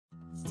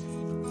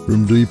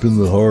From deep in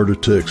the heart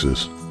of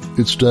Texas,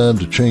 it's time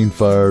to chain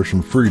fires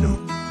from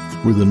freedom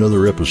with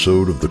another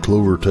episode of the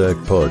CloverTac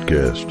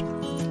Podcast.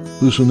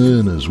 Listen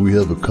in as we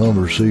have a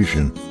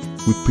conversation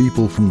with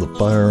people from the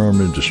firearm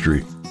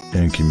industry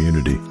and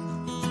community.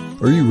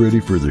 Are you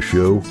ready for the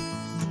show?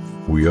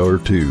 We are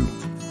too.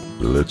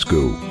 Let's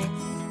go.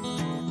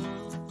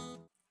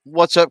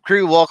 What's up,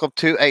 crew? Welcome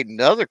to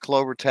another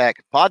CloverTac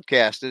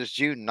Podcast. It is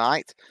June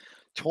 9th,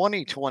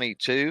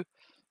 2022.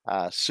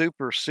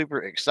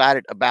 Super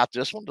excited about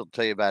this one. I'll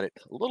tell you about it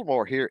a little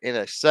more here in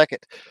a second.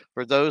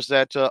 For those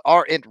that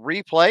are in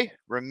replay,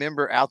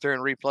 remember out there in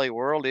replay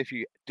world, if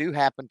you do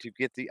happen to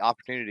get the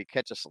opportunity to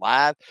catch us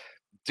live,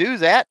 do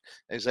that.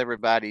 As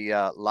everybody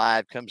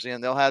live comes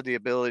in, they'll have the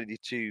ability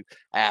to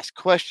ask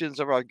questions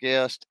of our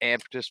guest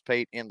and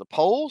participate in the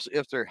polls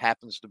if there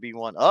happens to be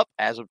one up.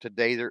 As of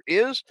today, there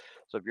is.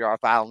 So if you are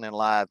filing in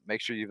live,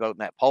 make sure you vote in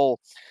that poll.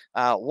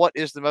 What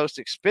is the most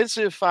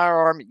expensive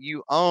firearm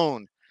you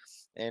own?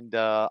 And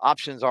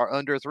options are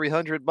under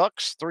 $300,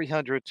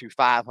 $300 to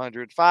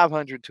 $500,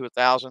 $500 to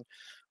 $1,000,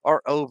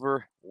 or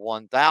over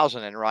 $1,000.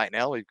 And right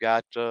now we've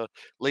got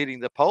leading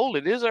the poll.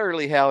 It is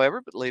early,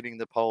 however, but leading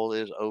the poll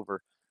is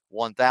over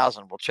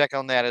 1,000. We'll check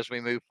on that as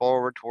we move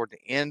forward toward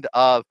the end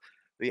of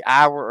the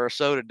hour or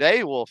so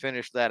today. We'll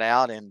finish that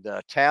out and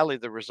tally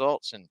the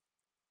results, and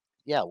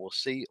yeah, we'll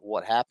see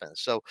what happens.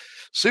 So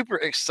super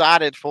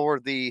excited for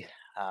the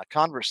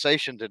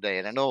conversation today,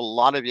 and I know a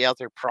lot of you out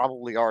there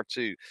probably are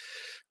too.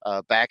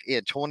 Back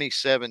in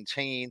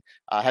 2017,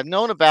 I have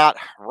known about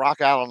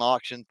Rock Island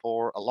Auction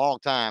for a long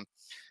time,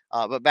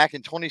 but back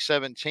in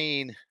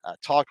 2017, I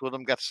talked with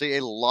them, got to see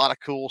a lot of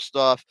cool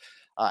stuff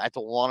at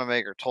the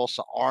Wanamaker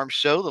Tulsa Arms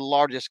Show, the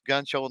largest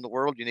gun show in the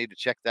world. You need to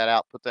check that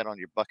out, put that on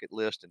your bucket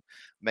list, and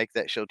make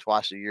that show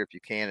twice a year if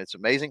you can. It's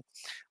amazing.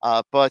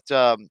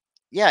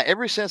 Yeah,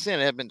 ever since then,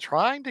 I've been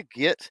trying to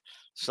get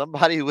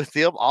somebody with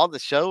them on the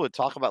show and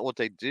talk about what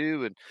they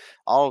do and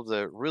all of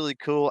the really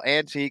cool,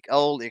 antique,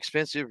 old,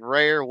 expensive,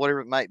 rare,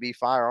 whatever it might be,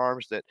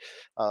 firearms that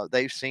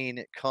they've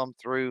seen come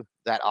through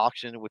that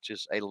auction, which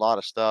is a lot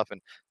of stuff. And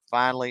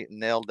finally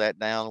nailed that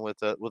down with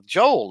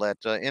Joel at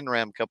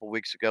NRAM a couple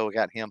weeks ago. We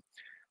got him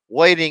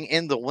waiting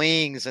in the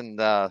wings,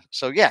 and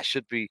so yeah,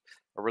 should be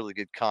a really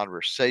good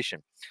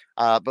conversation.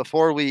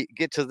 Before we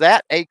get to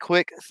that, a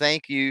quick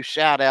thank you,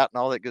 shout out, and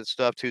all that good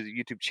stuff to the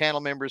YouTube channel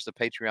members, the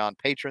Patreon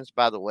patrons.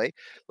 By the way,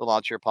 the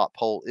Lawn Chair Pop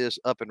poll is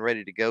up and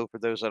ready to go for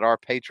those that are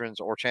patrons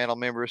or channel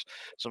members.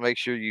 So make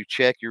sure you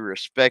check your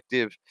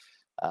respective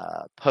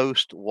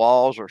post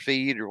walls or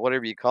feed or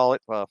whatever you call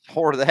it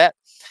for that.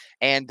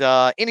 And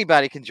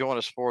anybody can join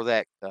us for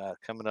that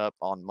coming up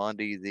on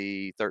Monday,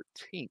 the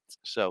 13th.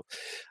 So,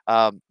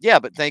 yeah,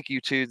 but thank you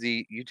to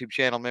the YouTube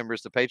channel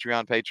members, the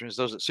Patreon patrons,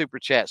 those that super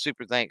chat,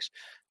 super thanks,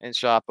 and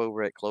shop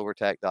over at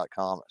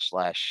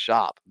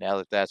clovertac.com/shop. Now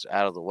that that's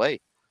out of the way,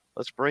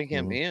 let's bring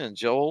him in,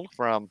 Joel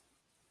from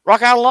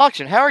Rock Island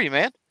Auction. How are you,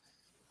 man?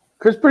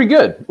 Chris, pretty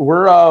good.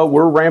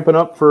 We're ramping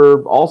up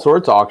for all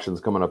sorts of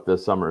auctions coming up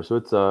this summer. So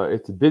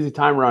it's a busy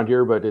time around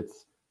here, but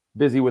it's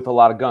busy with a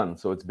lot of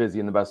guns. So it's busy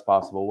in the best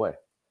possible way.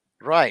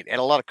 Right, and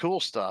a lot of cool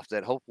stuff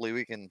that hopefully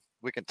we can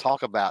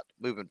talk about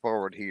moving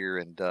forward here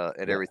and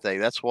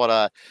everything. That's what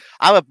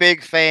I'm a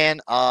big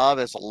fan of.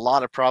 As a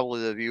lot of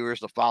probably the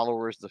viewers, the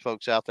followers, the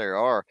folks out there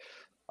are.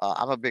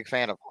 I'm a big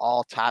fan of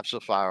all types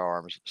of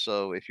firearms.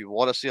 So if you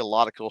want to see a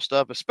lot of cool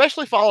stuff,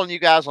 especially following you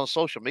guys on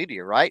social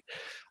media, right?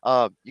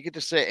 You get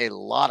to see a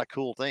lot of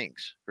cool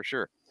things for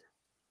sure.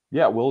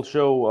 Yeah, we'll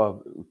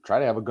show, try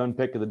to have a gun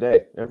pick of the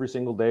day every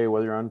single day,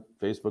 whether you're on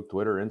Facebook,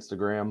 Twitter,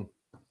 Instagram,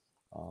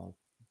 all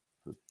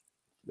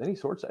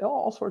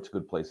sorts of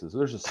good places.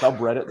 There's a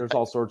subreddit. There's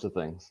all sorts of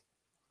things.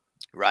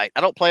 Right.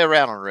 I don't play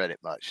around on Reddit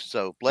much,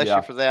 so bless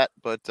you for that.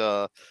 But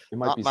it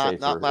might be safer.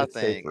 Not my it's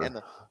thing. Safer.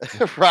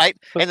 And right,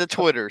 and the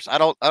Twitters. I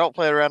don't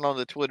play around on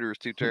the Twitters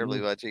too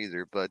terribly much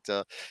either. But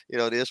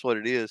it is what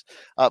it is.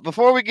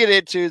 Before we get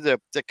into the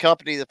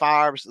company, the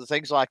firearms, the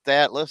things like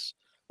that, let's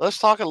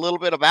talk a little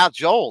bit about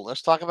Joel.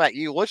 Let's talk about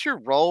you. What's your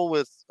role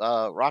with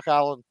Rock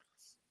Island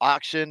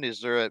Auction?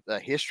 Is there a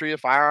history of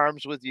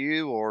firearms with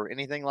you or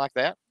anything like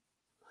that?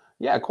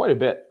 Yeah, quite a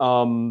bit.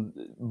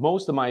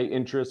 Most of my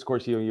interests, of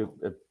course,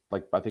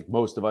 like I think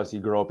most of us,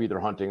 you grow up either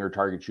hunting or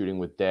target shooting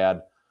with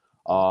dad.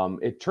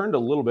 It turned a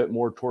little bit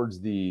more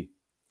towards the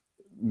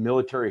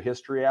military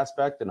history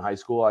aspect in high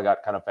school. I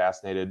got kind of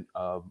fascinated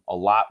a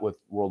lot with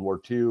World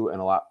War II and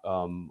a lot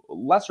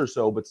lesser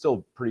so, but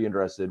still pretty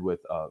interested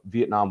with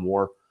Vietnam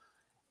War.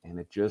 And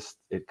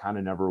it kind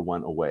of never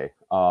went away.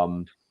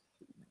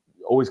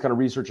 Always kind of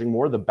researching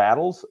more the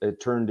battles. It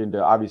turned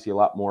into obviously a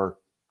lot more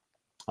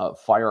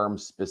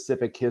firearms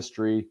specific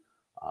history.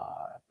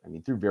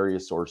 Through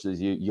various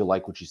sources, you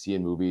like what you see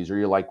in movies or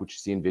you like what you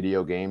see in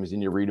video games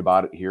and you read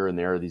about it here and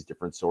there, these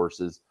different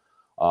sources.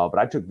 But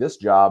I took this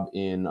job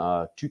in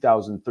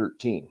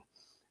 2013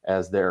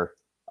 as their,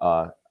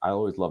 I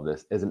always love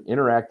this, as an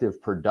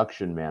interactive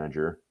production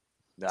manager.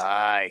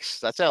 Nice.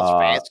 That sounds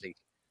fancy.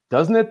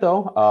 Doesn't it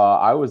though?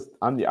 I was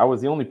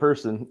the only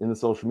person in the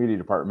social media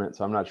department,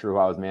 so I'm not sure who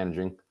I was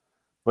managing.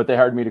 But they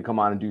hired me to come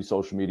on and do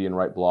social media and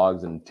write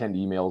blogs and tend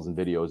emails and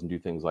videos and do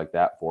things like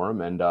that for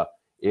them. And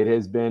it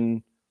has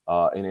been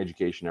an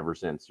education ever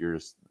since. You're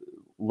just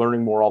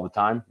learning more all the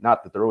time.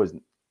 Not that there was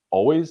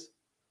always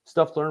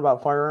stuff to learn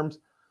about firearms,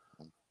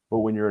 but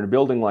when you're in a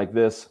building like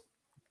this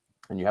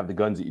and you have the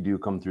guns that you do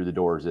come through the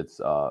doors, it's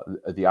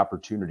the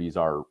opportunities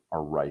are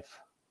rife.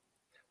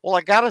 Well,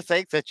 I got to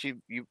think that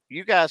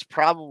you guys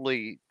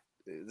probably,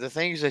 the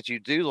things that you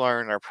do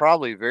learn are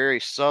probably very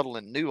subtle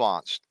and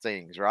nuanced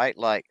things, right?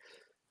 Like,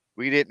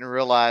 we didn't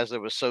realize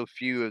there was so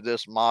few of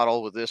this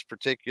model with this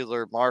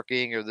particular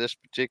marking or this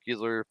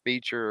particular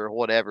feature or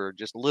whatever,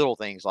 just little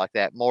things like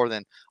that, more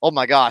than, oh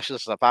my gosh,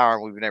 this is a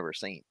firearm we've never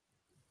seen.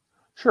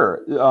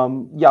 Sure.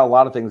 Yeah, a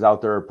lot of things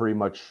out there are pretty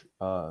much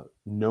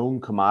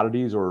known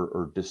commodities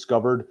or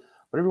discovered,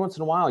 but every once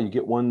in a while you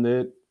get one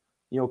that,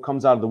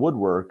 comes out of the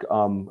woodwork.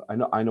 I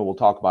know we'll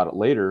talk about it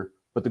later,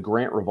 but the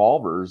Grant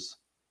revolvers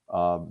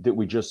that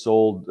we just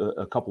sold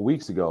a couple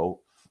weeks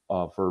ago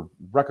for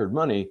record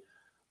money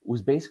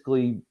was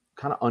basically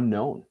kind of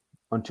unknown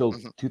until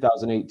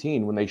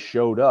 2018 when they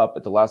showed up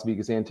at the Las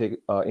Vegas Antique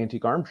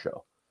Arms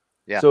Show.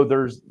 Yeah. So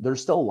there's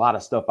still a lot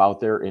of stuff out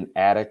there in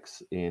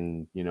attics,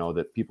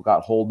 that people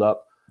got holed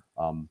up.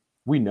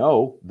 We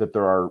know that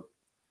there are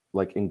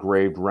like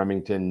engraved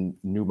Remington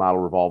new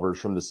model revolvers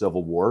from the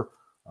Civil War.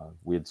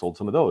 We had sold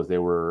some of those. They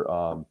were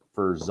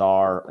for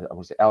Tsar, I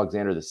want to say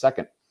Alexander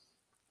II,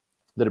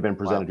 that have been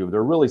presented to him.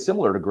 They're really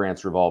similar to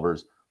Grant's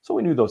revolvers. So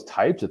we knew those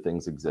types of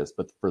things exist,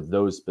 but for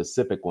those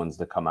specific ones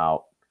to come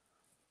out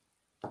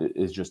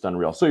is just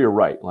unreal. So you're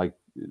right. Like,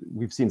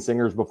 we've seen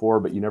singers before,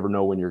 but you never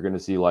know when you're going to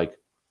see like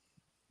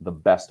the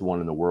best one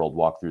in the world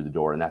walk through the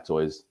door. And it's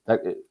always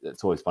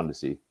fun to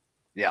see.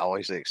 Yeah,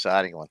 always the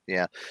exciting one.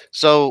 Yeah.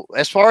 So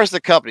as far as the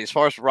company, as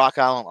far as Rock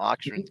Island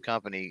Auction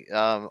Company,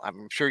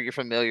 I'm sure you're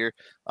familiar,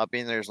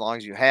 being there as long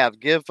as you have.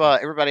 Give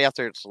everybody out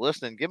there that's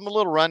listening, give them a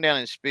little rundown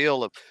and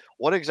spiel of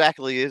what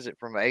exactly is it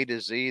from A to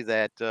Z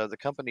that the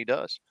company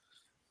does.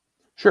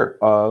 Sure.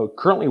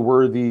 Currently,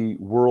 we're the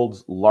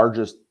world's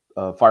largest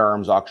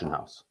firearms auction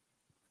house.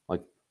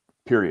 Like,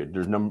 period.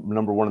 There's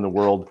number one in the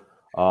world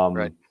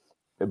Right.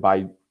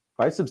 by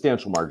a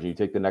substantial margin. You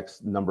take the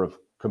next number of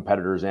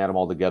competitors, add them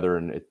all together,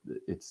 and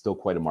it's still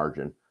quite a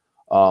margin.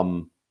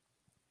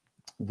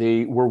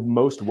 They were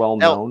most well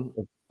known.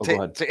 Go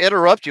ahead. To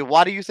interrupt you,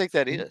 why do you think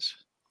that is?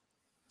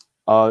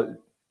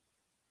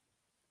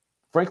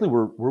 Frankly,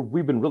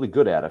 we've been really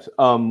good at it.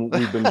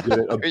 We've been good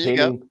at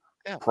obtaining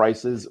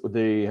prices.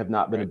 They have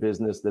not been a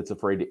business that's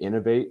afraid to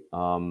innovate.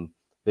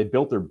 They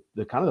built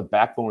the kind of the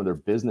backbone of their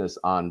business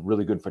on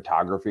really good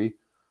photography.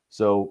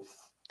 So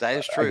that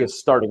is true. I guess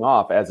starting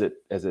off as it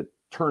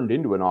turned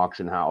into an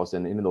auction house,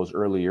 and in those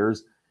early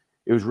years,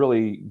 it was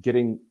really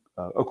getting,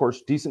 of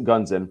course, decent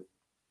guns in,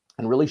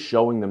 and really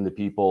showing them to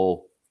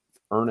people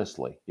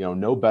earnestly.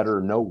 No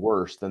better, no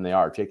worse than they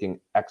are, taking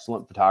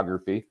excellent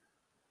photography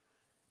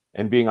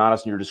and being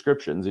honest in your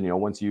descriptions. And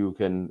once you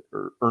can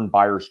earn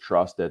buyers'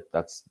 trust,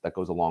 that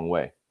goes a long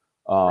way.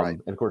 Right.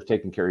 And of course,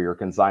 taking care of your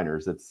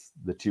consigners. That's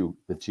the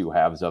two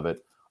halves of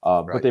it.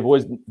 But they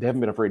haven't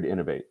been afraid to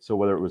innovate. So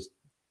whether it was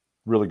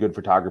really good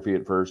photography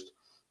at first,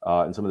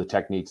 and some of the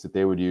techniques that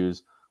they would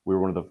use, we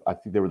were I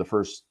think they were the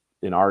first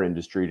in our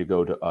industry to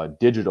go to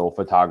digital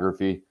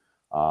photography,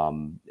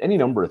 any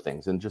number of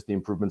things, and just the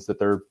improvements that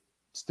they're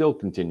still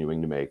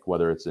continuing to make,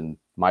 whether it's in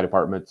my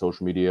department,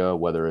 social media,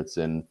 whether it's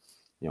in,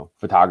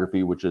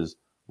 photography, which is,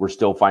 we're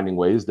still finding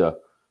ways to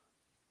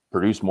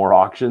produce more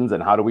auctions.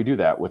 And how do we do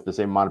that with the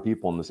same amount of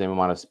people in the same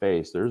amount of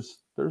space?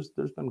 There's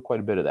been quite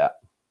a bit of that.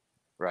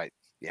 Right.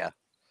 Yeah.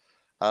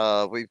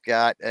 We've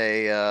got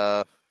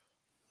a,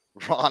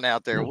 Ron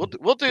out there.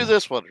 We'll do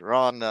this one.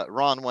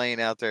 Ron Wayne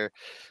out there.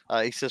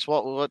 He says,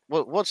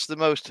 what's the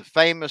most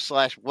famous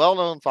 /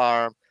 well-known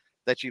firearm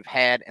that you've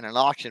had in an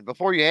auction?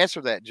 Before you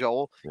answer that,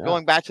 Joel,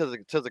 going back to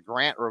the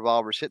Grant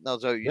revolvers, hitting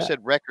those, you said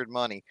record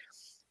money.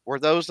 Were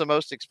those the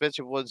most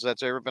expensive ones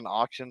that's ever been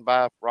auctioned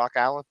by Rock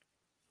Island?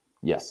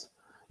 Yes.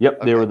 Yep.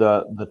 Okay. They were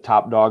the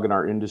top dog in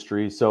our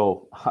industry.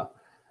 So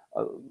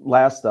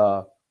last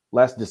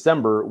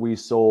December, we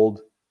sold,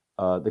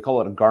 they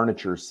call it a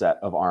garniture set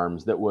of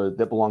arms that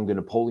belonged to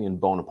Napoleon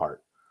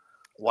Bonaparte.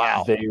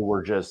 Wow. They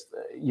were just,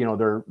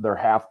 they're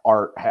half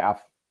art,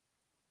 half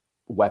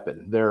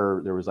weapon.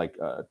 There was like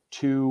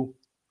 2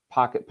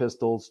 pocket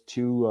pistols,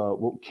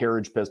 2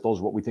 carriage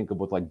pistols, what we think of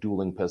with like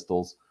dueling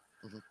pistols,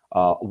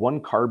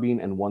 1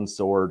 carbine and 1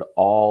 sword,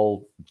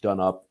 all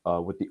done up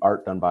with the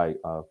art done by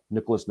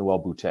Nicolas Noel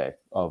Boutet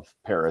of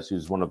Paris,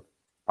 who's one of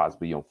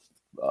possibly,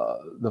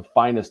 the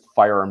finest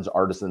firearms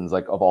artisans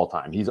like of all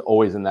time. He's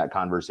always in that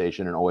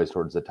conversation and always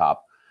towards the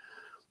top.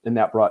 And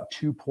that brought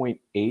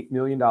 $2.8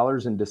 million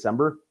in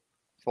December.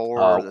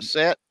 For the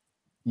set?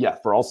 Yeah,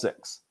 for all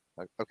 6.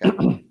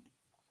 Okay.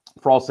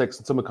 For all 6,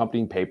 and some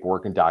accompanying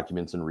paperwork and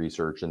documents and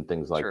research and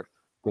things like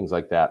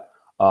that.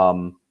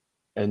 And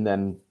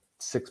then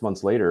 6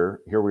 months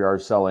later, here we are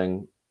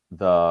selling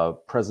the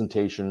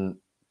presentation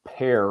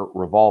pair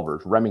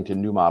revolvers,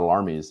 Remington new model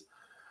armies,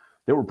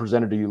 that were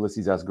presented to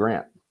Ulysses S.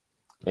 Grant.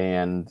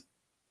 And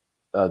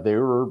they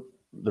were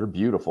they're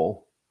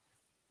beautiful.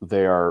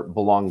 They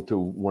belong to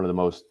one of the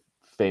most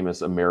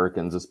famous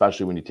Americans,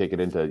 especially when you take it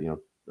into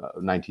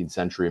 19th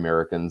century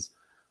Americans,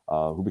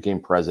 who became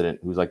president,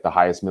 who's like the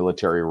highest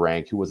military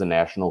rank, who was a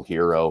national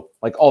hero,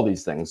 like all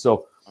these things.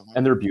 So,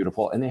 and they're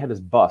beautiful. And they had his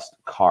bust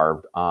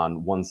carved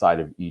on one side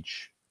of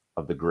each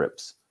of the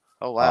grips.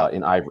 Oh, wow.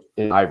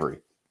 In ivory.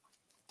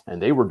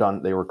 And they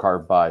were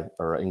carved by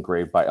or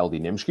engraved by L.D.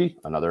 Nimsky,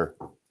 another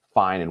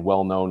fine and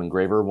well-known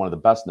engraver, one of the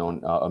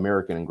best-known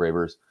American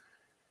engravers.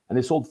 And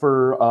they sold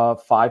for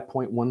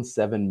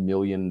 $5.17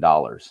 million.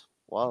 Wow,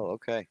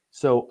 okay.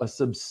 So a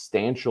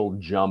substantial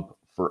jump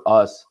for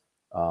us.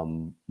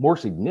 More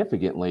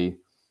significantly,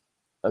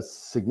 a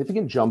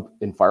significant jump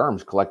in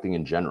firearms collecting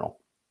in general.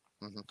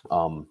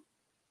 Mm-hmm.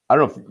 I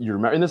don't know if you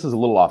remember, and this is a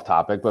little off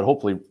topic, but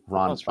hopefully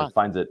Ron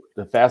finds it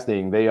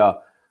fascinating. They, do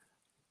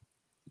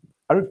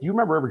you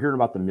remember ever hearing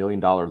about the $1 million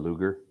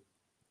Luger?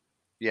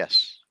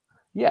 Yes.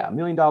 Yeah, $1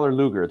 million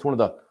Luger. It's one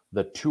of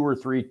the 2 or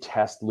 3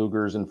 test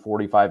Lugers in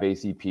 45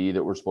 ACP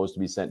that were supposed to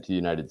be sent to the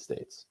United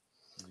States.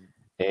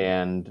 Mm-hmm.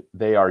 And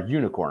they are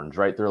unicorns,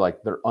 right? They're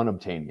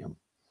unobtainium.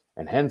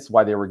 And hence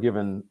why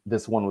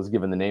this one was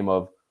given the name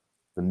of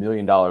the $1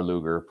 million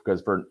Luger,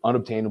 because for an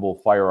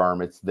unobtainable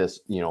firearm, it's this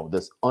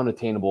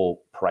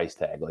unattainable price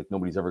tag. Like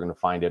nobody's ever going to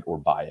find it or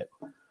buy it.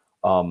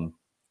 And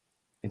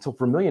so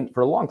for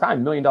a long time,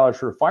 $1 million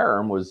for a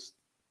firearm was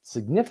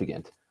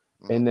significant.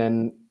 And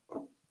then,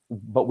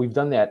 but we've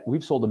done that.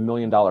 We've sold $1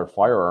 million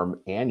firearm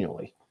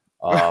annually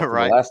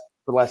right. for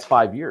the last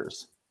 5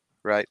 years.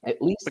 Right.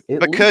 At least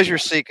you're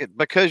seeking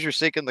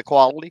the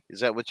quality. Is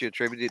that what you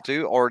attribute it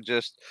to, or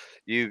just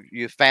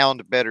you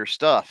found better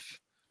stuff?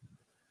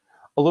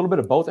 A little bit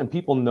of both. And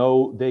people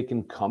know they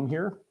can come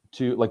here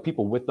to, like,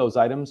 people with those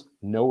items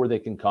know where they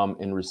can come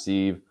and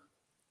receive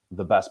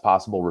the best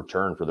possible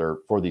return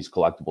for these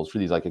collectibles, for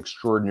these like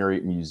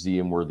extraordinary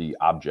museum worthy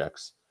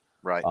objects.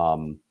 Right.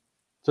 So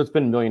it's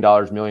been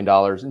 $1 million,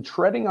 and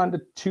treading onto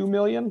 2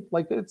 million.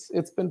 Like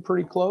it's been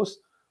pretty close.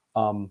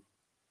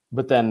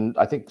 But then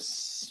I think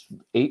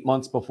 8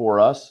 months before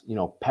us,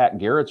 Pat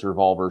Garrett's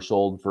revolver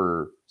sold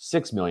for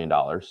 $6 million.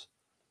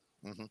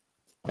 Mm-hmm.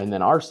 And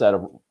then our set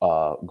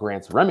of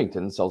Grant's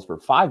Remington sells for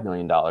 $5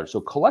 million. So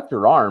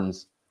collector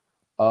arms,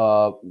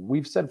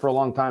 we've said for a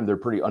long time, they're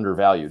pretty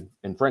undervalued.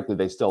 And frankly,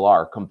 they still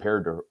are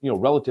compared to,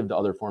 relative to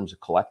other forms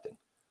of collecting.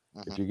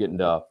 Mm-hmm. If you get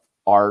into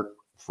art,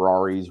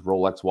 Ferraris,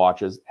 Rolex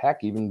watches,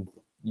 heck, even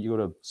you go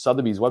to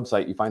Sotheby's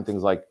website, you find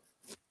things like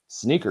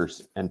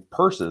sneakers and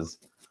purses.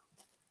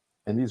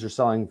 And these are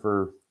selling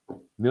for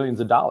millions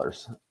of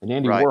dollars. An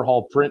Andy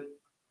Warhol print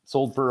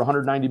sold for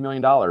 $190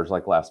 million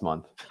like last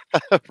month.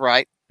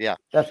 Right. Yeah.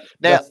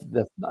 That's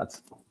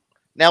nuts.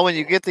 Now, when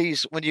you get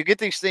these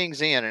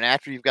things in, and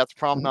after you've got the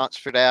provenance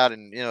fit out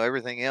and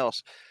everything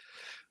else,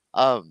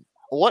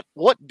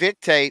 what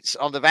dictates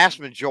on the vast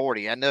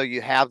majority? I know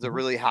you have the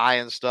really high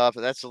end stuff,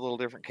 and that's a little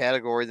different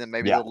category than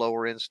maybe the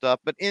lower end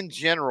stuff. But in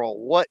general,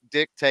 what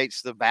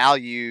dictates the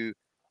value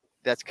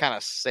that's kind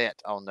of set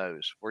on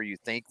those, where you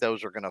think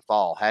those are going to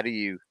fall? How do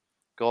you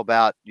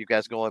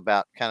guys go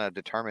about kind of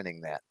determining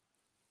that?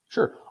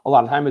 Sure. A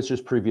lot of time it's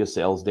just previous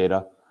sales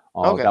data.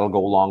 That'll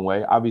go a long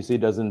way. Obviously,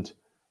 it doesn't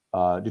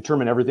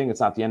determine everything.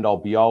 It's not the end all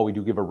be all. We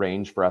do give a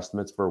range for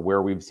estimates for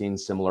where we've seen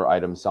similar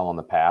items sell in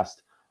the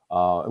past.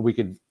 And we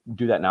could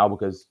do that now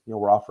because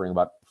we're offering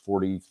about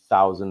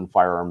 40,000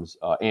 firearms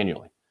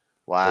annually.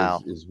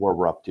 Wow. Is where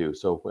we're up to.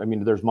 So, I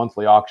mean, there's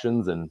monthly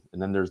auctions and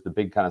then there's the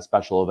big kind of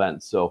special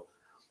events. So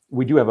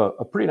we do have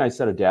a pretty nice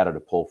set of data to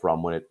pull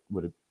from when it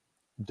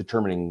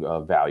determining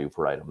value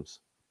for items.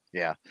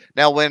 Yeah.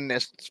 Now, when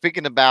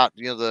speaking about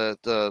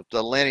the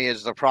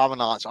lineage, the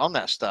provenance on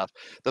that stuff,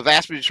 the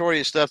vast majority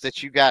of stuff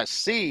that you guys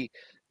see,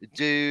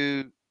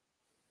 do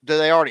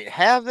they already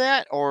have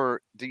that,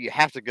 or do you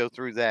have to go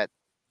through that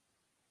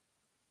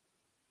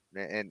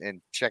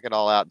and check it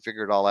all out and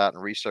figure it all out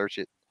and research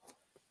it?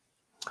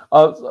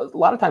 A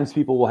lot of times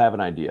people will have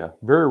an idea.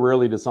 Very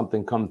rarely does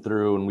something come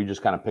through and we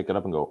just kind of pick it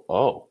up and go,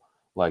 oh,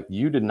 like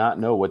you did not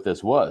know what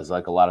this was.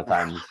 Like a lot of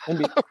times,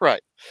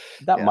 right.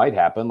 That might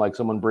happen. Like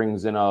someone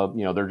brings in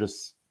they're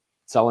just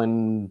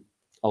selling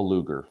a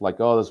Luger. Like,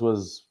 oh, this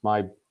was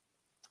my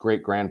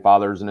great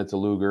grandfather's and it's a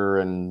Luger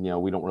and,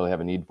 we don't really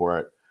have a need for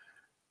it.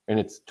 And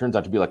it turns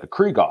out to be like a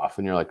Krieghoff.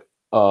 And you're like,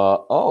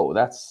 oh,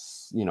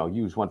 that's, you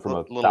went from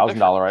a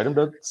 $1,000 item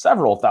to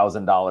several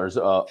 $1,000s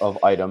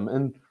of item.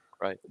 And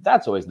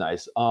that's always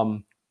nice.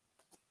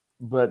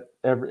 But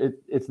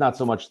it's not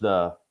so much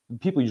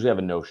people usually have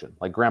a notion,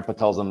 like grandpa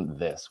tells them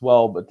this,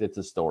 well, but it's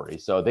a story.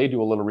 So they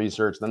do a little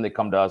research, then they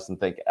come to us and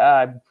think,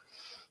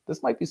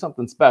 this might be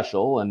something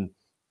special. And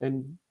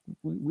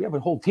we have a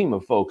whole team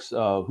of folks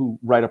who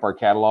write up our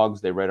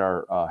catalogs. They write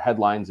our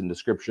headlines and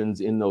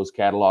descriptions in those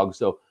catalogs.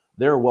 So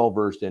they're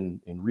well-versed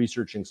in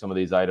researching some of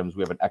these items.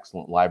 We have an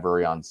excellent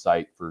library on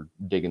site for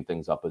digging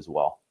things up as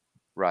well.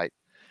 Right.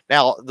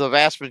 Now, the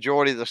vast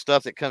majority of the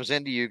stuff that comes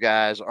into you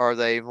guys, are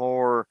they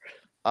more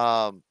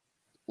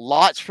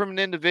lots from an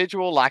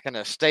individual, like an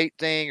estate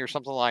thing or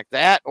something like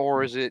that?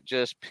 Or is it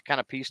just kind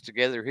of pieced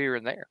together here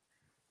and there?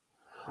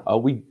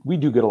 We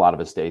do get a lot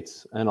of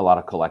estates and a lot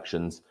of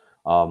collections.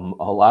 A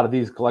lot of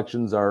these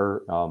collections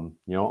are,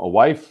 a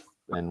wife,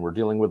 and we're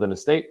dealing with an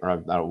estate,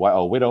 or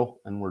a widow,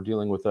 and we're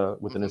dealing with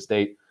an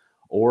estate.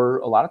 Or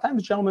a lot of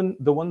times, gentlemen,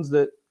 the ones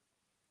that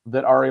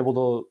are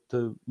able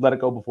to let it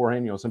go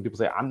beforehand. Some people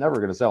say, I'm never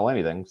going to sell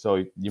anything, so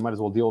you might as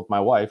well deal with my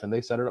wife, and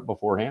they set it up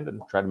beforehand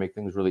and try to make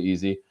things really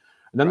easy.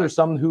 And then there's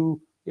some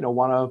who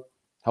want to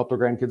help their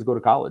grandkids go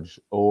to college,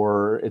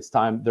 or it's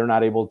time they're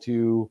not able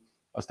to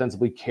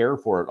ostensibly care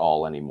for it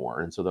all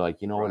anymore, and so they're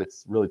like, what,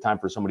 it's really time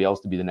for somebody else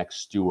to be the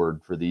next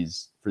steward for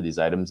these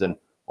items, and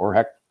or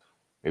heck,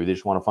 maybe they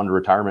just want to fund a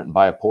retirement and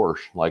buy a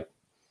Porsche. Like,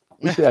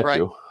 we see that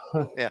too.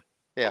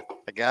 Yeah,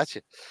 I got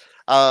you.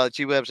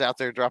 G Web's out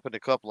there dropping a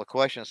couple of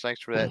questions.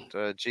 Thanks for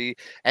that, G.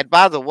 And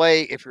by the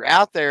way, if you're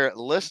out there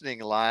listening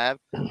live,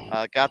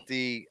 got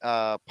the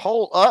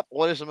poll up.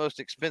 What is the most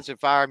expensive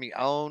firearm you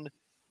own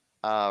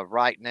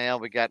right now?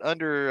 We got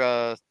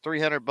under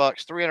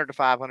 $300, 300 to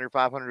 500,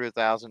 500 to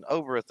 1,000,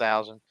 over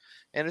 1,000,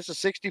 and it's a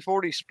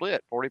 60-40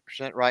 split.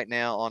 40% right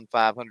now on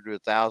 500 to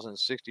 1,000,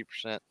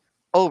 60%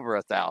 over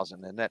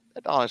 1,000, and that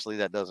honestly,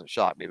 that doesn't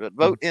shock me. But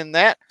vote in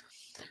that.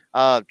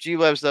 G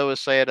Webs though is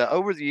saying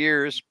over the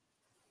years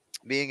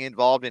being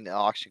involved in the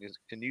auction,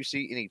 can you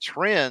see any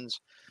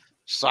trends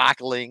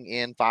cycling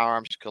in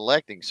firearms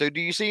collecting? So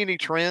do you see any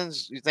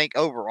trends, you think,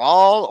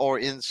 overall or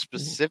in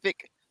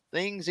specific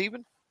things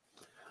even?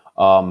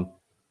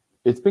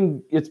 It's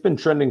been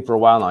trending for a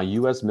while now.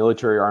 U.S.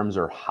 military arms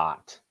are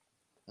hot.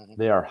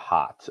 They are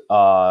hot.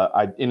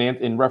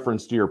 In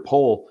reference to your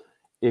poll,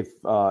 if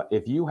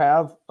you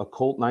have a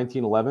Colt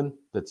 1911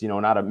 that's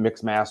not a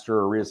mixed master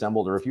or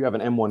reassembled, or if you have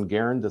an M1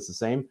 Garand that's the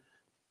same,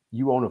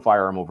 you own a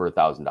firearm over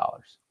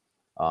 $1,000.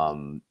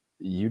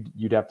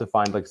 You'd have to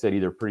find, like I said,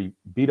 either pretty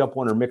beat up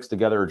one or mixed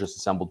together or just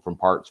assembled from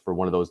parts for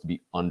one of those to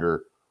be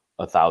under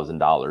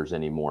 $1,000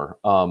 anymore.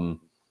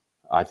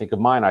 I think of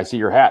mine. I see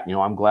your hat.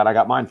 I'm glad I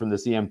got mine from the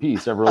CMP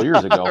several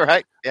years ago.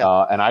 Right.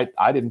 Yeah. And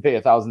I didn't pay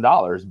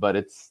 $1,000, but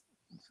I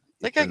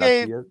think I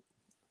gave a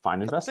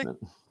fine investment.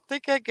 I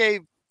think I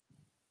gave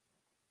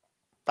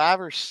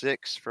 5 or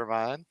 6 for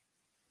mine.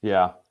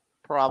 Yeah.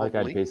 Probably. I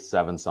think I'd pay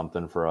 7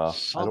 something for I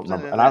don't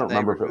remember. And I don't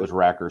remember if it was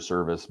rack or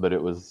service, but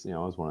it was, it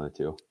was one of the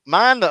two.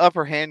 Mine, the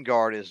upper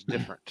handguard is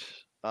different.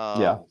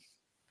 Yeah.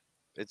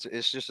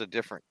 It's just a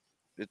different,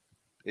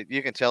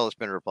 you can tell it's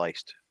been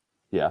replaced.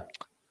 Yeah.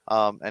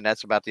 And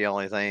that's about the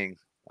only thing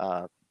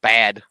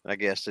bad, I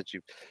guess, that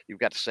you've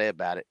got to say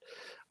about it.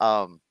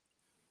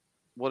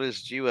 What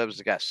is G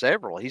Web's got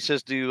several? He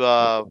says,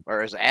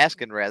 or is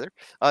asking rather,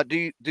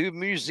 do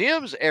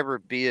museums ever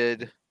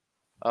bid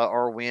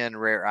or win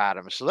rare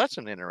items? So that's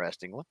an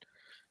interesting one.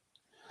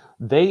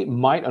 They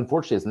might,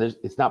 unfortunately,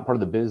 it's not part of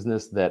the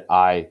business that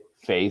I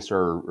face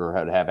or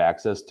have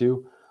access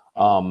to.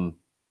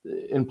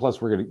 And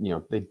plus, we're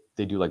gonna,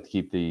 they do like to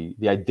keep the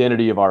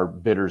identity of our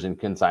bidders and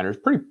consigners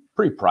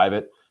pretty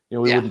private. We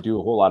wouldn't do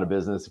a whole lot of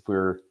business if we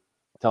were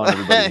telling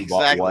everybody who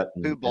bought what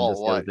and, who bought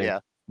what. Yeah.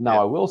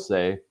 Now, I will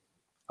say,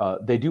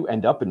 they do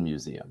end up in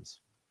museums.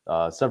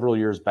 Several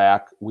years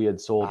back, we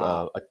had sold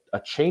a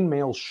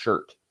chainmail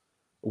shirt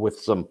with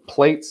some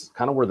plates,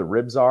 kind of where the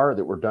ribs are,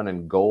 that were done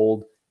in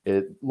gold.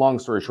 Long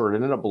story short, it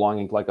ended up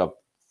belonging to like a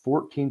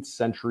 14th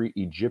century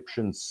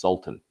Egyptian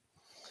sultan.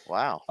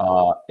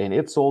 Wow. And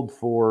it sold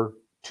for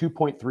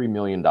 $2.3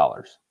 million.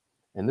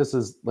 And this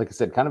is, like I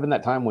said, kind of in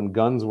that time when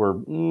guns were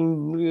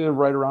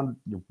right around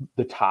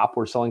the top,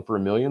 were selling for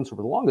 $1 million. So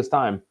for the longest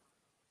time,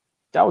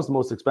 that was the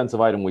most expensive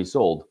item we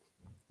sold.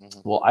 Mm-hmm.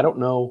 Well, I don't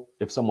know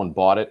if someone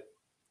bought it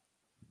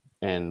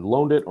and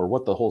loaned it or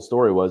what the whole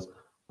story was,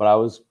 but I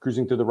was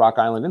cruising through the Rock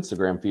Island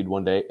Instagram feed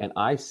one day, and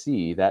I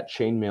see that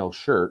chainmail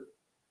shirt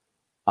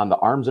on the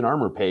Arms and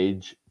Armor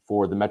page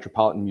for the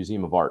Metropolitan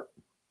Museum of Art.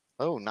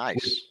 Oh,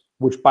 nice.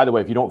 Which, by the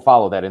way, if you don't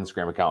follow that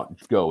Instagram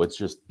account, go. It's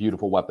just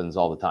beautiful weapons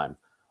all the time.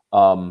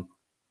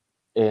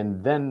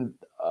 And then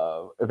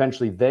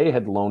eventually they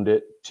had loaned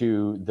it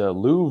to the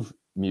Louvre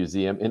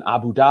Museum in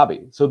Abu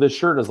Dhabi. So this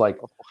shirt is like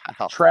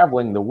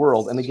traveling the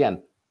world. And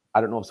again,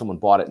 I don't know if someone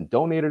bought it and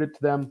donated it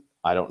to them.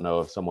 I don't know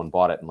if someone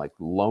bought it and like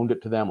loaned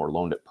it to them or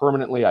loaned it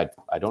permanently. I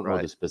don't know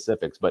the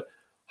specifics, but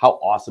how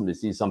awesome to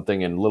see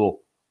something in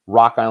little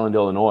Rock Island,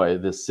 Illinois,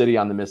 this city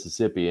on the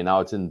Mississippi, and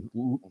now it's in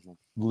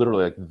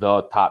literally like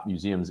the top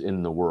museums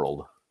in the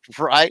world.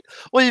 Right.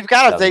 Well, you've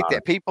got to think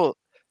that people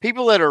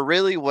that are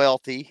really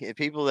wealthy and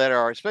people that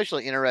are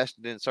especially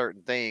interested in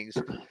certain things,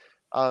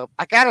 I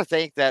got to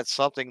think that's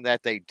something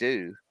that they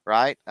do,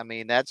 right? I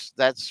mean,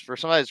 that's for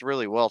somebody that's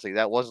really wealthy.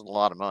 That wasn't a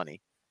lot of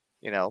money,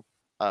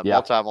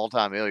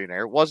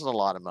 multi-millionaire. It wasn't a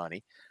lot of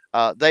money.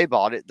 They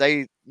bought it.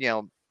 They,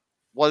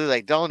 whether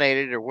they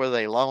donated it or whether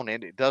they loaned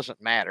it, it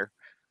doesn't matter.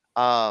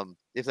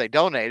 If they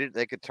donated,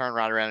 they could turn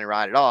right around and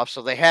write it off.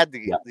 So they had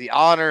the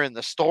honor and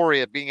the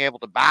story of being able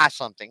to buy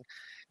something.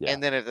 Yeah.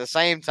 And then at the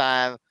same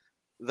time,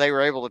 they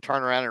were able to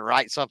turn around and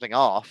write something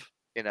off,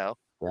 Yeah.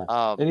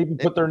 And even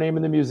put their name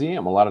in the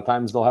museum. A lot of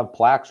times they'll have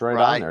plaques right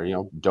on there,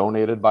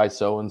 donated by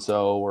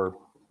so-and-so or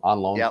on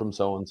loan from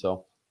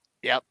so-and-so.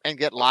 Yep, and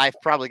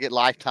probably get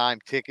lifetime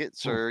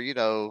tickets, or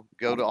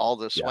go to all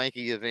the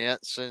swanky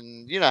events,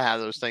 and you know how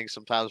those things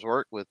sometimes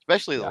work with,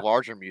 especially the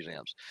larger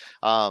museums.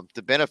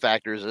 The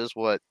benefactors is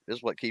what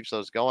keeps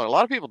those going. A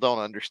lot of people don't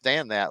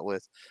understand that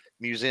with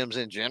museums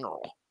in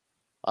general.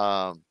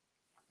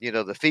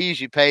 The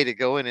fees you pay to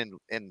go in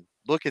and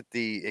look at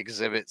the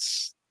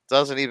exhibits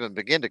doesn't even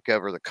begin to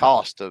cover the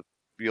cost of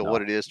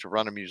what it is to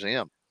run a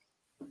museum,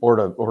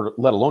 or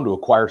let alone to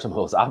acquire some of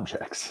those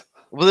objects.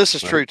 Well, this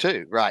is true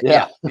too, right?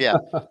 Yeah.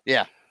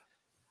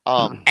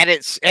 And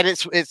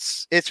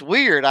it's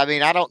weird. I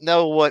mean, I don't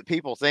know what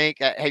people think.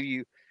 Have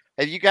you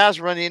guys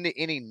run into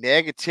any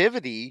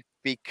negativity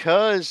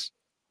because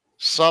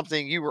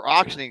you were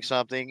auctioning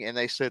something and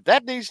they said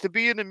that needs to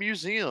be in a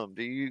museum?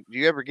 Do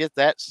you ever get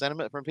that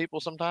sentiment from people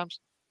sometimes?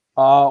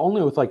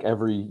 Only with like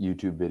every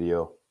YouTube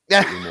video.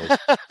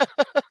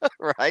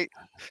 Right.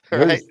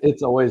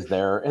 It's always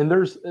there, and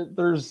there's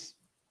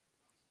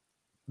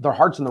their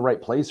heart's in the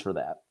right place for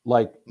that.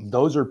 Like,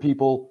 those are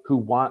people who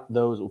want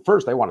those.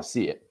 First, they want to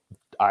see it.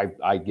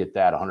 I get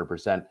that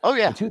 100%. Oh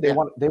yeah. And two, they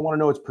want to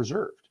know it's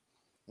preserved.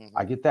 Mm-hmm.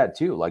 I get that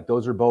too. Like,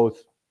 those are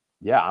both.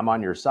 Yeah, I'm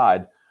on your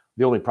side.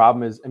 The only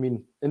problem is, I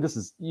mean, and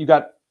you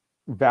got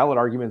valid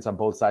arguments on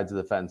both sides of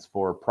the fence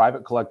for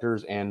private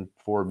collectors and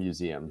for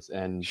museums,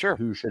 and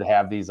who should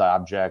have these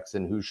objects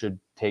and who should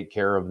take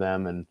care of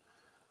them. And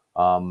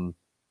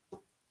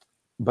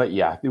but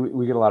yeah,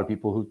 we get a lot of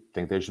people who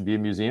think they should be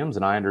in museums,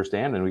 and I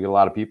understand. And we get a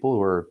lot of people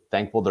who are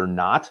thankful they're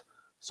not,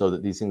 so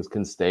that these things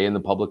can stay in the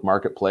public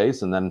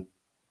marketplace. And then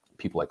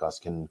people like us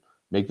can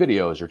make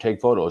videos or take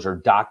photos or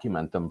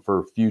document them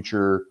for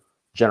future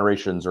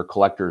generations or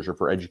collectors or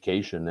for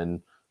education.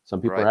 And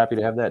some people are happy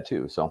to have that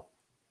too. So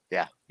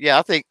yeah,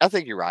 I think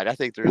you're right. I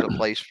think there's a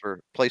place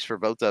for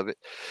both of it.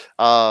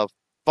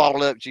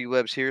 Followed up, G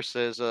Webbs here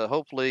says,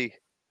 hopefully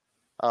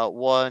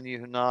one you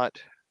have not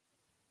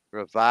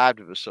revived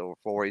of us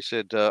before. He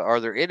said, are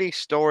there any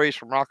stories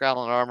from Rock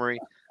Island Armory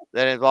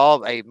that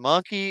involve a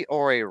monkey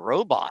or a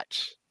robot?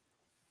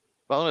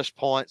 Bonus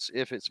points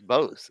if it's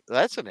both.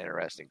 That's an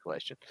interesting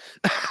question.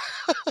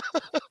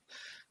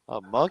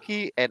 A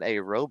monkey and a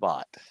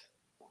robot.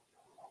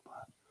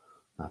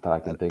 Not that I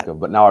can think of,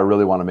 but now I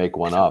really want to make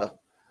one up.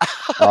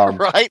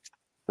 Right.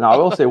 Now I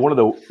will say one of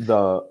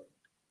the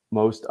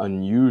most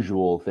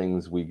unusual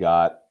things we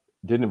got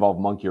didn't involve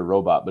monkey or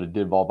robot, but it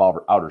did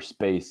involve outer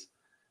space.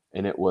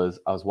 And I was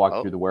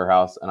walking through the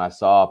warehouse and I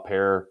saw a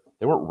pair.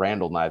 They weren't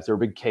Randall knives; they were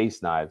big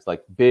case knives,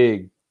 like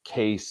big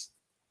case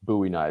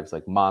Bowie knives,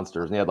 like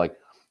monsters. And they had like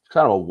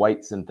kind of a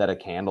white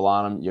synthetic handle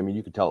on them. I mean,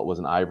 you could tell it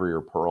wasn't ivory or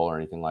pearl or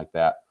anything like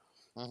that.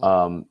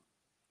 Mm-hmm.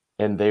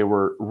 And they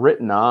were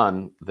written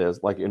on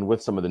this, like, and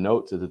with some of the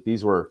notes, is that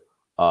these were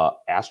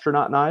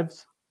astronaut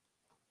knives.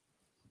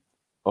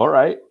 All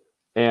right.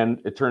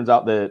 And it turns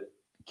out that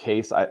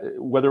Case,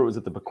 whether it was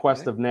at the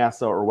bequest of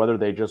NASA or whether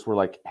they just were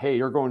like, hey,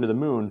 you're going to the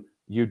moon,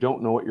 you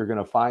don't know what you're going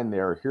to find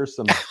there. Here's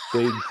some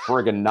big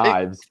friggin'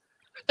 knives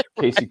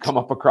in case you come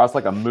up across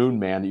like a moon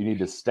man that you need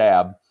to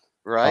stab.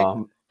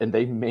 Right. And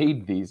they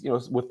made these,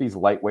 with these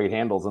lightweight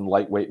handles and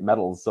lightweight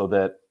metals so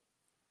that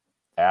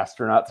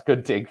astronauts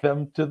could take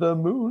them to the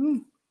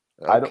moon.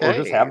 Or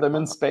just have them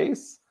in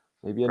space.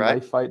 Maybe a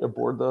knife fight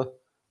aboard the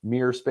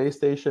Mir space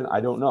station. I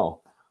don't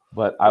know.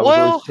 But I was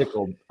always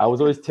tickled. I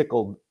was always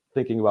tickled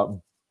thinking about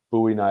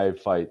Bowie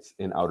knife fights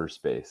in outer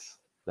space.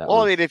 I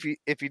mean,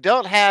 if you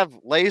don't have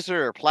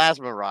laser or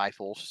plasma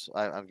rifles,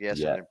 I'm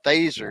guessing, and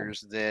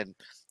phasers, then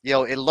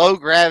in low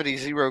gravity,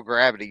 zero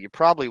gravity, you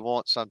probably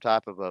want some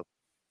type of a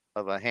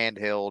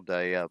handheld,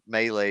 a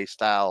melee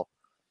style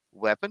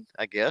weapon.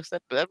 I guess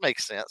that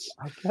makes sense.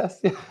 I guess.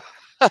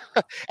 Yeah.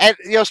 And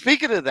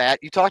speaking of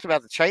that, you talked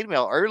about the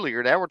chainmail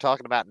earlier. Now we're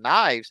talking about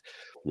knives.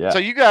 Yeah. So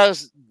you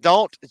guys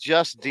don't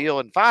just deal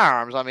in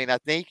firearms. I mean, I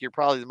think you're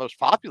probably the most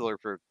popular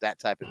for that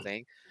type of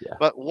thing. Yeah.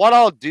 But what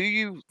all do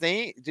you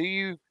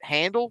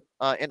handle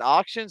in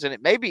auctions? And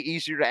it may be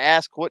easier to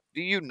ask, what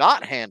do you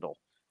not handle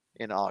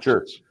in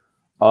auctions?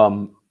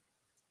 Sure.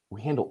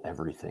 We handle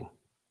everything.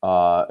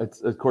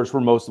 It's, of course,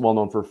 we're most well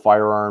known for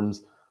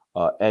firearms,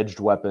 edged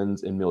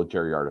weapons, and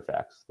military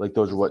artifacts. Like,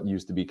 those are what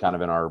used to be kind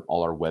of in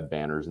all our web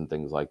banners and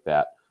things like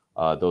that.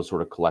 Those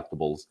sort of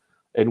collectibles.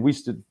 And we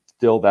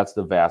still, that's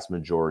the vast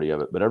majority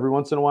of it. But every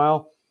once in a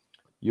while,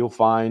 you'll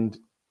find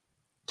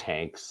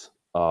tanks,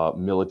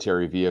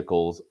 military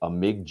vehicles, a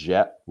MiG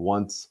jet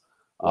once,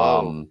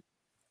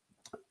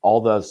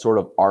 all the sort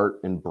of art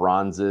and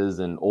bronzes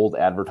and old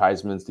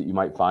advertisements that you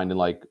might find in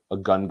like a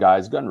gun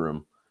guy's gun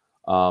room.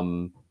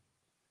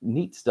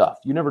 Neat stuff.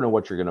 You never know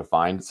what you're going to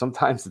find.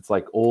 Sometimes it's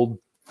like old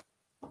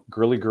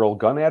girly girl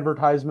gun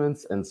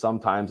advertisements, and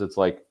sometimes it's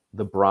like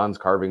the bronze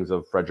carvings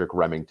of Frederick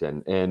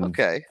Remington and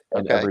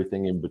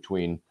everything in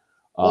between.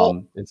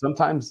 And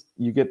sometimes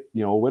you get,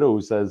 a widow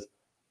who says,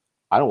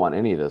 I don't want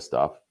any of this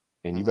stuff,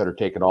 and you better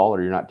take it all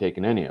or you're not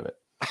taking any of it.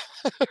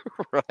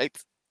 Right.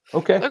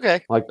 Okay.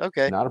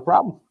 Not a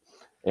problem.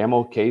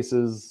 Ammo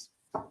cases,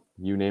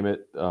 you name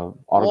it,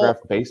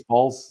 autographed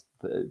baseballs.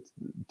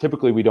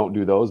 Typically we don't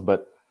do those,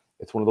 but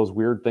it's one of those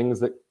weird things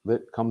that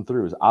come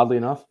through. Oddly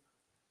enough,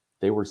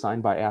 They were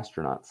signed by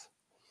astronauts.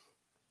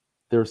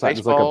 They were signed.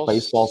 It's like a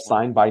baseball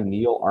signed by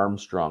Neil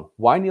Armstrong.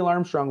 Why Neil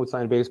Armstrong would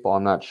sign baseball,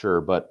 I'm not sure,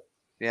 but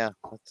yeah,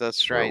 that's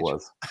strange. It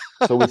was.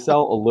 So we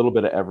sell a little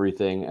bit of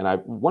everything.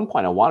 And one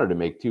point I wanted to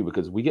make too,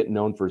 because we get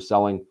known for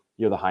selling,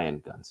 the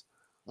high-end guns,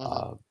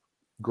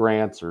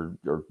 Grants or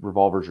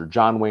revolvers, or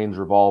John Wayne's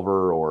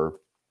revolver, or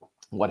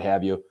what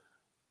have you.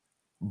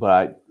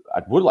 But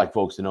I would like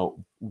folks to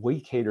know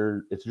we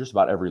cater. It's just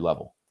about every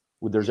level.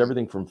 There's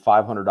everything from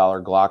 $500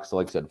 Glocks to,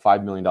 like I said,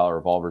 $5 million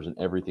revolvers and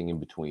everything in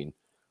between.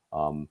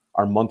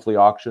 Our monthly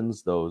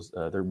auctions, those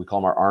we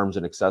call them our arms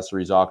and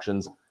accessories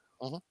auctions.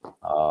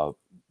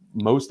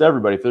 Most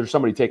everybody, if there's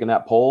somebody taking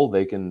that poll,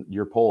 you can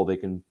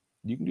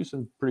do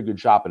some pretty good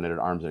shopping at an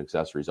arms and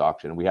accessories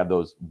auction. And we have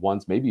those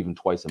once, maybe even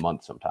twice a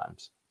month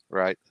sometimes.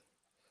 Right.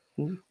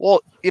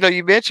 Well,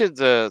 you mentioned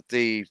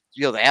the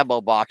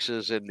ammo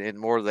boxes and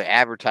more of the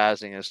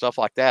advertising and stuff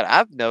like that.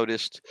 I've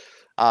noticed,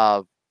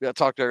 I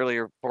talked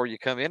earlier before you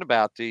come in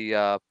about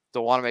the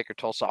Wanamaker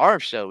Tulsa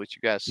Arms Show, which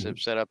you guys have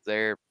set up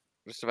there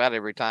just about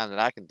every time that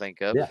I can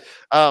think of.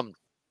 Yeah.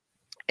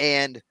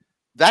 And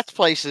that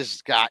place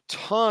has got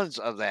tons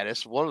of that.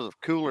 It's one of the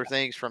cooler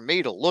things for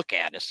me to look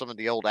at is some of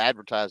the old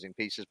advertising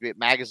pieces, be it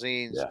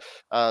magazines,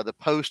 the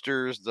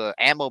posters, the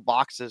ammo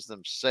boxes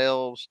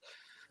themselves.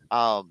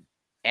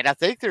 And I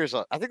think there's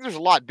a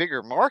lot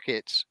bigger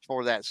markets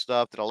for that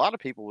stuff that a lot of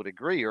people would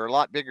agree, or a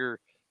lot bigger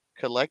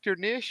collector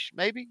niche.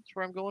 Maybe that's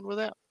where I'm going with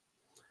that.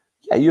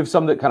 Yeah, you have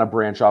some that kind of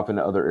branch off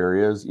into other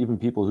areas. Even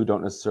people who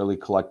don't necessarily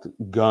collect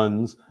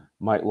guns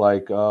might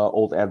like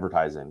old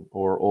advertising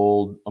or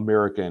old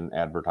American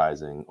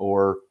advertising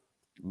or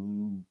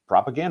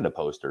propaganda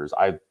posters.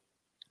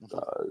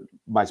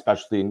 My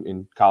specialty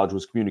in college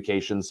was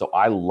communications, so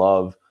I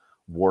love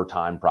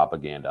wartime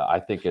propaganda. I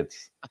think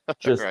it's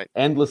just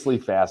endlessly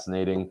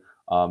fascinating.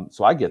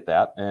 So I get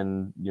that,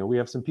 and we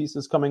have some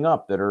pieces coming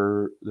up that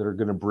are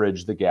going to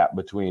bridge the gap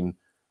between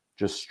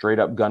just straight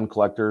up gun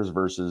collectors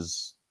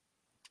versus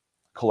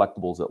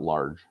collectibles at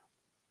large.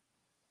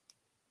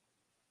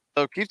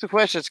 So keep the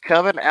questions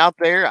coming out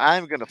there.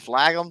 I'm going to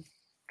flag them,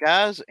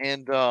 guys,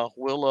 and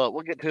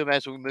we'll get to them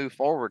as we move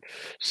forward.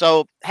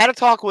 So had a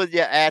talk with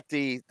you at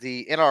the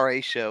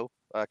NRA show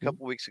a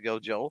couple weeks ago,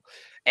 Joel.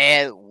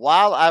 And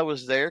while I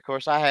was there, of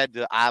course, I had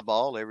to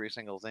eyeball every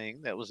single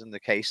thing that was in the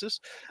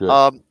cases.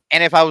 And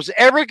if I was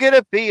ever going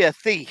to be a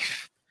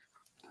thief,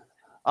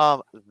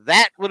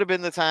 that would have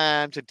been the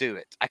time to do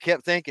it. I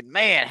kept thinking,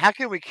 man, how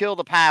can we kill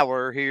the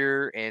power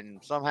here? And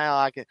somehow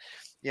I can,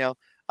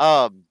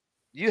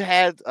 you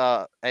had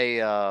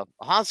a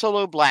Han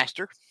Solo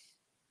blaster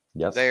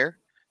there,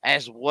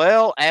 as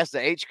well as the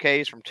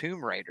HKs from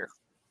Tomb Raider.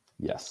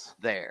 Yes.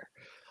 There.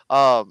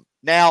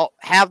 Now,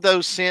 have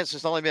those since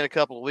it's only been a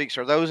couple of weeks?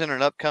 Are those in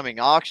an upcoming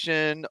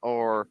auction,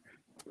 or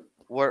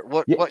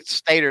what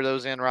state are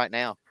those in right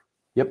now?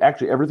 Yep.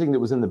 Actually, everything that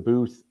was in the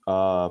booth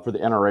for the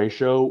NRA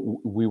show,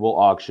 we will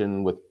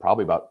auction with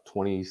probably about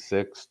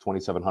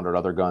 2,700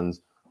 other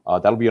guns.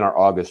 That'll be in our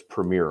August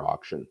premiere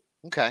auction.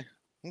 Okay.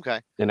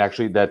 And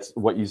actually, that's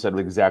what you said,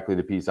 exactly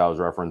the piece I was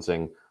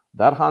referencing.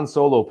 That Han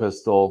Solo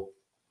pistol,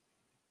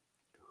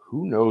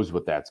 who knows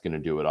what that's going to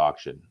do at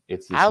auction?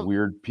 It's this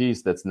weird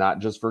piece that's not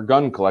just for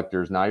gun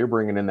collectors. Now you're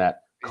bringing in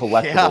that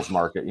collectibles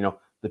market.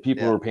 The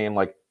people who are paying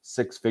like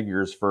six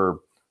figures for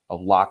a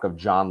lock of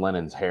John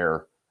Lennon's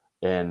hair,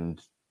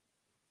 and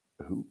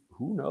who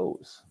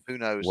knows? Who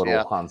knows what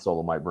old Han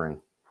Solo might bring?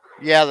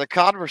 Yeah, the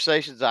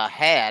conversations I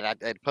had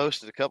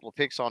posted a couple of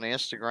pics on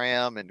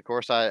Instagram, and of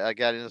course I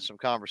got into some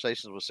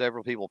conversations with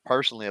several people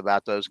personally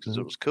about those because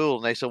it was cool.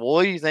 And they said, "Well,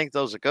 what do you think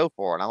those would go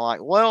for?" And I'm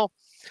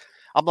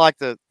like,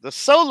 the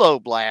Solo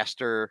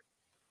blaster,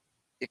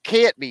 it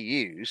can't be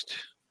used,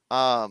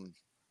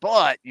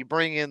 but you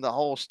bring in the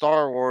whole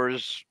Star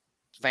Wars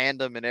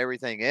fandom and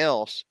everything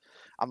else.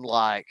 I'm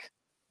like,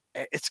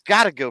 it's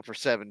got to go for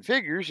seven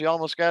figures. You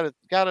almost got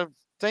to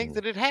think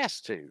that it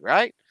has to,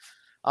 right?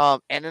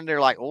 And then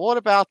they're like, well, what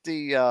about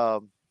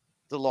the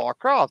Lara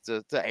Croft,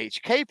 the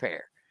HK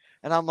pair?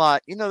 And I'm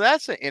like,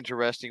 that's an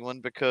interesting one,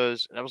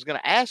 because I was going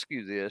to ask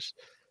you this.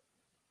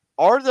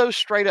 Are those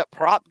straight up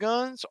prop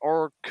guns,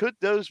 or could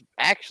those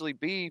actually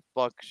be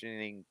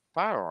functioning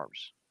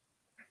firearms?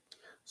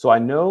 So I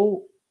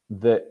know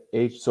that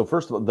so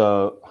first of all,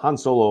 the Han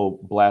Solo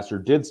blaster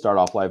did start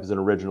off life as an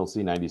original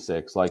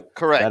C96. Like,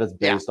 correct. That is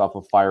based off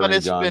of firing gun. But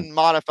it's been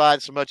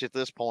modified so much at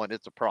this point,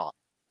 it's a prop.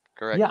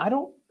 Correct. Yeah, I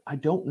don't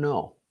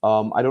know.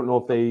 I don't know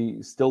if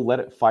they still let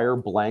it fire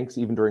blanks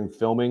even during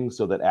filming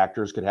so that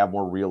actors could have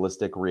more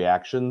realistic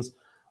reactions.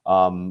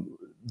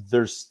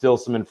 There's still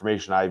some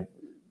information I've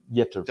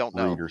yet to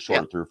read or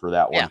sort through for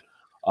that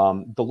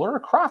one. The Lara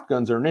Croft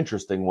guns are an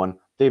interesting one.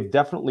 They're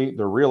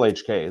real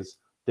HKs.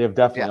 They have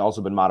definitely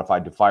also been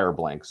modified to fire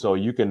blank. So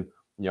you can,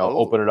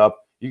 open it up,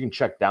 you can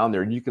check down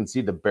there, and you can see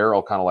the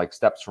barrel kind of like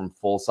steps from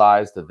full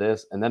size to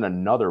this, and then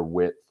another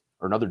width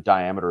or another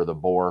diameter of the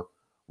bore,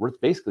 where it's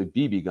basically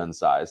BB gun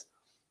size,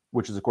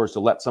 which is, of course, to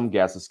let some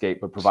gas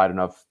escape, but provide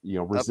enough,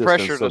 resistance.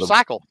 Pressure to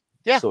cycle.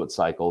 Yeah. So it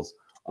cycles.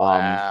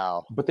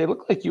 Wow. But they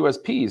look like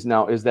USPs.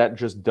 Now, is that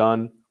just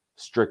done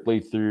strictly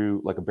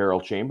through like a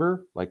barrel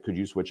chamber? Like, could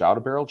you switch out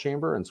a barrel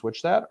chamber and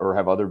switch that, or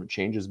have other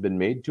changes been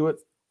made to it?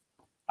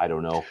 I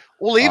don't know.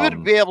 Well, even to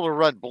be able to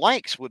run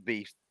blanks would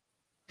be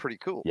pretty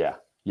cool. Yeah.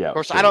 Yeah. Of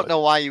course, I don't know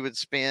why you would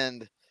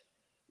spend,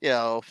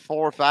 4,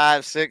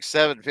 5, 6,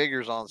 7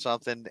 figures on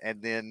something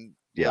and then,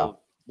 you know,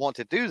 want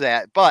to do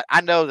that. But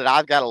I know that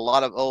I've got a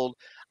lot of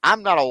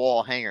I'm not a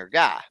wall hanger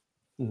guy.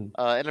 Mm-hmm.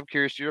 And I'm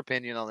curious your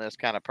opinion on this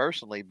kind of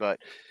personally, but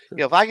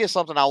if I get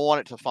something, I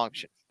want it to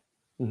function.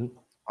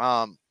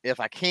 Mm-hmm. If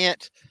I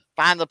can't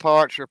find the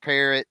parts,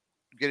 repair it,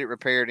 get it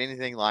repaired,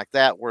 anything like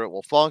that where it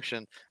will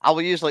function, I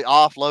will usually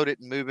offload it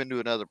and move into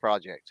another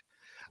project.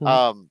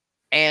 Mm-hmm.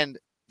 And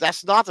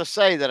that's not to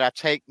say that I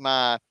take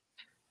my,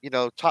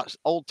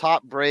 old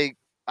top brake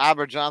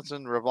Iver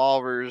Johnson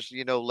revolvers,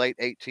 late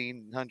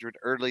 1800,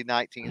 early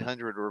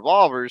 1900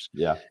 revolvers,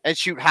 and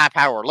shoot high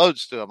power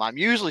loads to them. I'm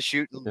usually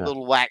shooting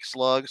little wax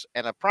slugs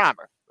and a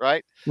primer,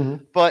 right?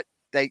 Mm-hmm. But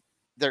they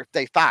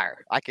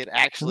fire. I could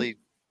actually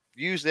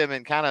use them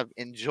and kind of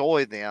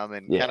enjoy them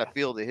and kind of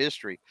feel the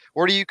history.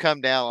 Where do you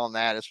come down on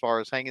that as far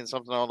as hanging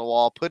something on the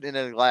wall, putting it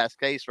in a glass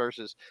case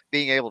versus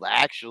being able to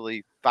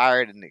actually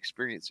fire it and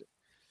experience it?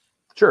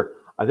 Sure.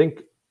 I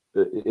think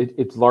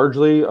it's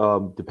largely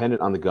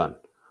dependent on the gun.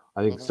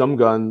 I think some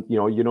gun,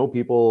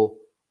 people,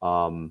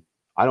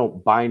 I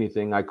don't buy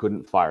anything I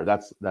couldn't fire.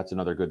 That's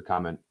another good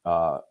comment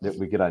that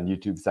we get on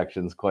YouTube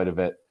sections quite a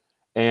bit.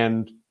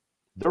 And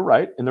they're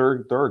right. And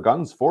there are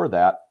guns for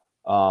that.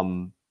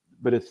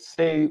 But if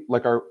say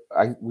like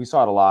we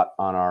saw it a lot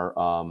on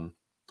our,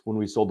 when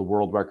we sold the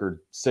world record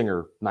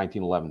Singer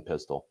 1911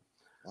 pistol.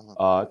 It's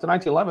a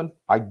 1911.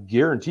 I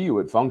guarantee you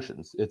it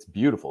functions. It's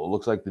beautiful. It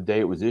looks like the day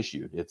it was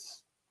issued.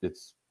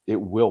 It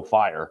will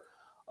fire.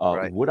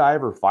 Would I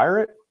ever fire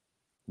it?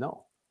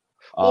 No.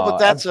 Well, but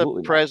that's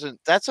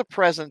a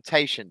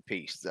presentation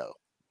piece though,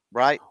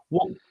 right?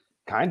 Well,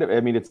 kind of.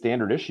 I mean, it's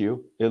standard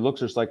issue. It looks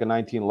just like a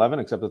 1911,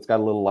 except it's got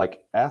a little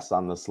like S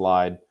on the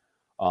slide.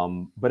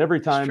 But every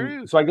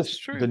time, so I guess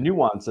the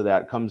nuance of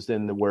that comes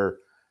in where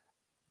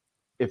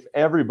if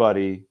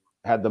everybody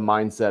had the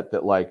mindset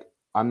that like,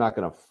 I'm not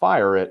going to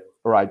fire it,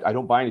 or I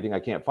don't buy anything I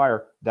can't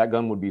fire, that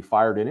gun would be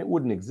fired and it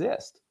wouldn't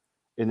exist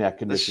in that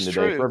condition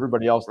today for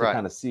everybody else to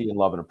kind of see and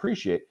love and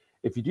appreciate.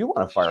 If you do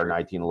want to fire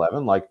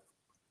 1911, like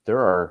there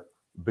are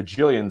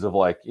bajillions of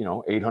like,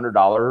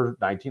 $800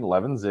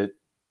 1911s that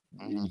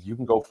you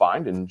can go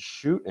find and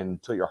shoot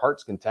until your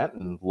heart's content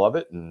and love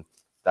it. And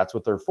that's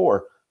what they're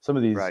for. Some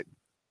of these,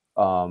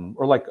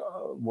 or like,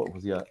 what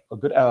was a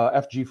good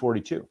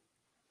FG42.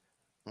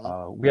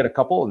 We had a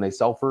couple and they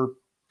sell for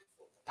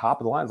top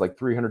of the lines, like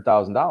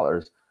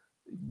 $300,000.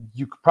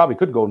 You probably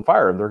could go and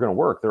fire them. They're going to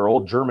work. They're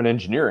old German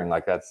engineering.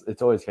 Like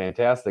it's always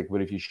fantastic.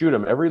 But if you shoot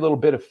them, every little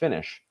bit of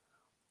finish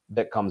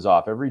that comes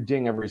off, every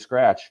ding, every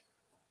scratch,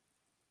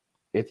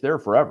 it's there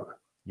forever.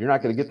 You're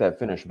not going to get that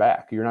finish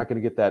back. You're not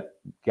going to get that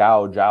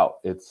gouge out.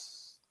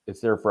 It's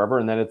there forever.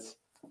 And then it's,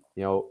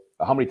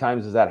 how many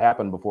times does that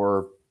happen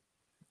before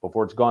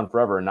it's gone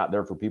forever and not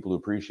there for people to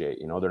appreciate?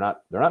 They're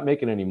not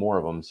making any more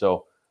of them.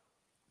 So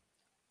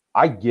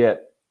I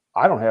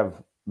don't have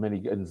many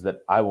guns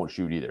that I won't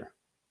shoot either.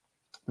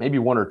 Maybe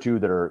one or two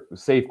that are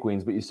safe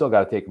queens, but you still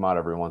got to take them out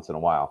every once in a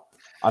while.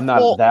 I'm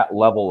not that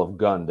level of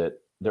gun that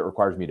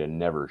requires me to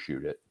never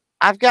shoot it.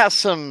 I've got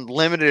some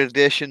limited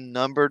edition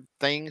numbered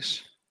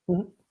things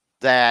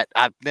that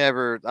I've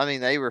never,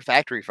 they were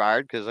factory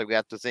fired because I've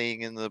got the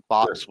thing in the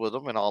box with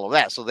them and all of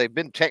that. So they've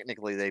been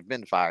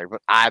fired,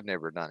 but I've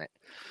never done it.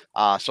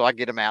 So I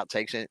get them out,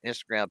 takes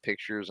Instagram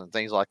pictures and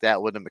things like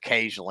that with them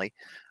occasionally.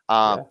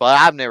 But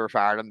I've never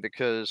fired them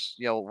because,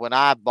 when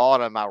I bought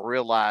them, I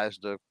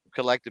realized the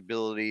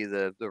collectability,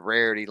 the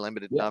rarity,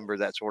 limited number,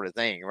 that sort of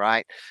thing.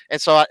 Right. And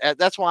so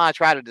that's why I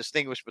try to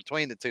distinguish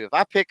between the two. If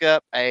I pick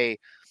up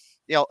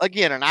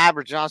again, an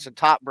Iver Johnson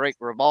top brake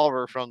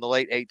revolver from the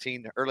late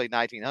early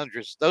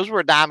 1900s, those were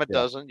a dime a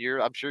dozen.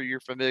 I'm sure you're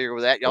familiar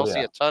with that. Y'all see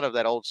a ton of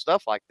that old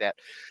stuff like that.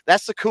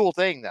 That's the cool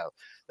thing though.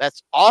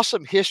 That's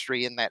awesome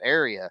history in that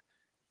area.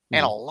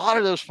 And a lot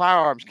of those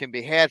firearms can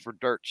be had for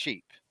dirt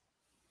cheap.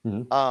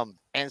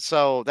 And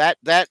so that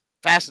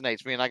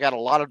fascinates me, and I got a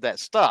lot of that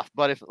stuff.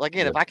 But if I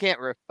can't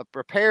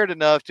prepare it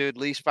enough to at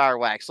least fire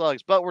wax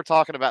slugs, but we're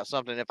talking about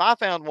something. If I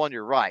found one,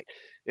 you're right.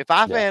 If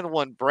I found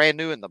one brand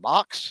new in the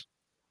box,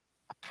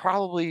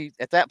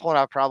 at that point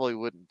I probably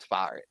wouldn't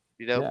fire it.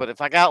 But if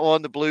I got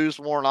one, the blue's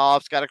worn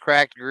off, it's got a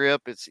cracked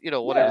grip, it's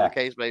whatever the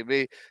case may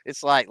be,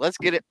 it's like, let's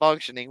get it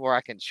functioning where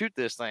I can shoot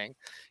this thing,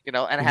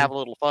 and have a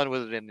little fun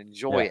with it and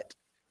enjoy it.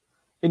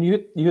 And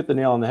you hit the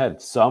nail on the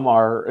head. Some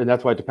are, and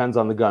that's why it depends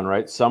on the gun,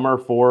 right? Some are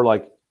for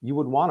like, you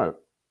would want to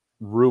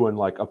ruin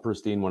like a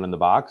pristine one in the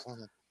box,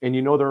 and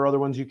there are other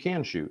ones you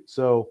can shoot.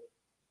 So,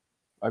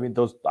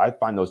 I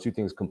find those two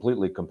things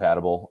completely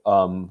compatible.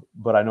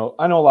 But I know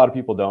a lot of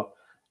people don't,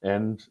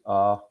 and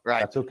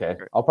that's okay.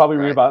 I'll probably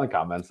read about it in the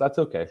comments. That's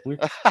okay.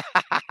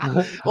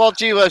 Well,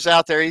 Gilo's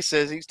out there. He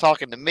says he's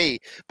talking to me,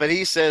 but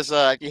he says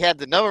if you had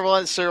the number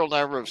one serial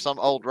number of some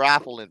old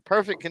rifle in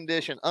perfect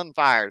condition,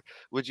 unfired,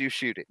 would you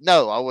shoot it?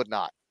 No, I would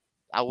not.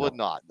 I would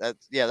No, not. That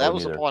I wouldn't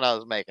was the either. point I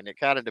was making. It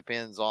kind of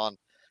depends on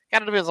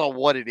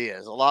what it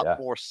is. A lot Yeah.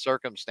 more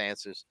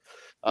circumstances.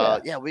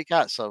 Yeah. We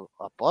got a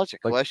bunch of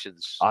Like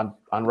questions.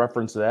 on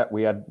reference to that,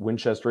 we had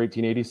Winchester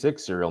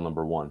 1886 serial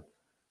number 1.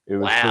 It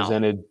was Wow.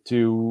 presented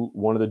to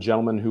one of the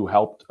gentlemen who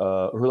helped,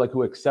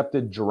 who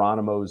accepted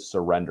Geronimo's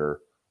surrender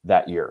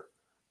that year.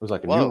 It was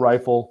like a new Whoa.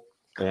 rifle,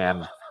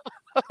 and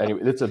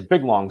anyway, it's a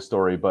big long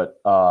story,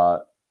 but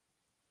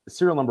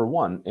serial number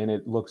 1, and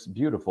it looks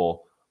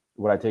beautiful.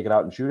 Would I take it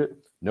out and shoot it?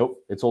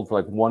 Nope. It sold for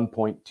like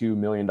 $1.2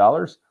 million,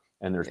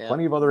 and there's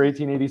plenty of other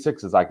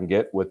 1886s I can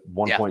get with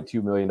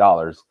 $1.2 million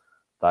that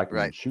I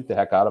can shoot the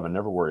heck out of and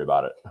never worry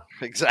about it.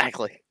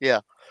 Exactly.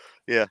 Yeah.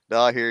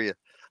 No, I hear you.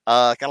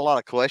 Got a lot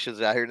of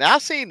questions out here. Now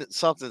I've seen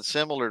something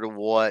similar to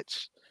what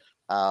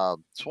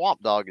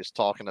Swamp Dog is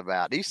talking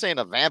about. He's seen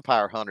a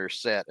Vampire Hunter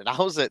set, and I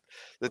was at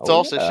the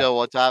Tulsa show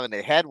one time, and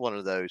they had one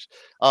of those.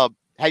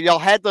 Have y'all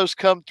had those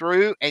come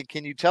through? And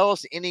can you tell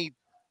us any,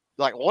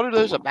 like, what are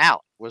those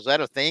about? Was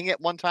that a thing at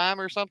one time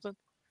or something?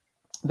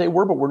 They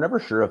were, but we're never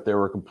sure if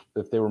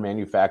they were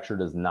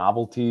manufactured as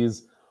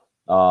novelties.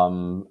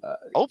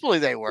 Hopefully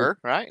they were,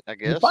 right? I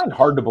guess. You find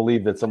hard to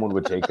believe that someone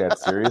would take that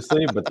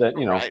seriously, but that,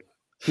 you know,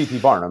 P.T.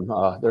 Barnum,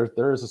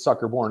 there is a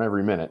sucker born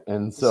every minute.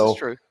 And so this is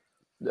true.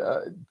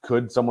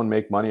 Could someone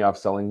make money off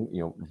selling,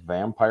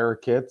 vampire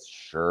kits?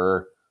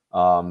 Sure.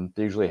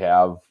 They usually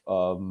have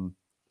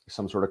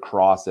some sort of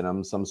cross in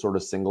them, some sort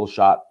of single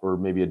shot or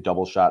maybe a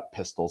double shot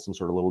pistol, some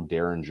sort of little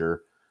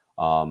Derringer.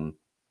 And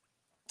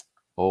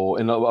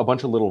a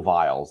bunch of little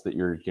vials that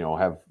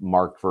have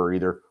marked for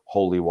either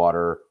holy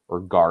water or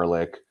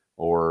garlic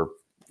or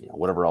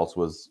whatever else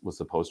was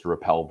supposed to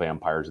repel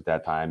vampires at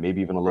that time.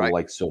 Maybe even a little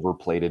like silver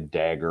plated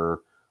dagger.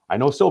 I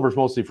know silver's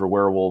mostly for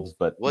werewolves,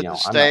 but wooden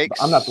stakes.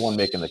 I'm not the one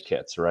making the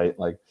kits, right?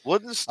 Like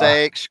wooden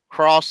stakes,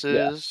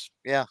 crosses,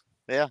 yeah.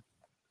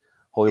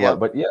 Holy water,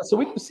 but so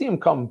we can see them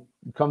come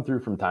through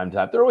from time to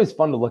time. They're always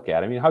fun to look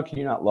at. I mean, how can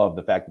you not love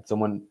the fact that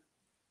someone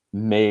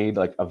made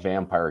like a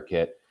vampire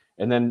kit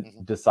and then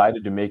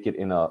decided to make it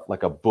in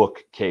a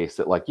book case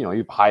that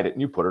you hide it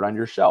and you put it on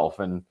your shelf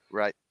and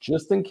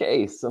just in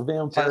case a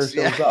vampire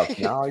shows up.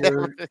 Now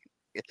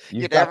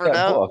you've got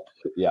that book.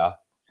 Yeah.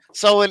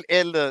 So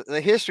in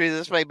the history,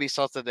 this may be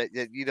something that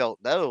you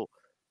don't know.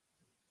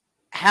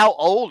 How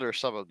old are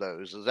some of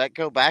those? Does that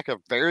go back a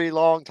very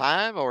long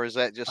time, or is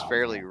that just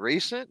fairly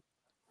recent?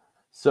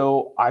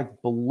 So I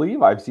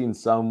believe I've seen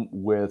some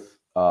with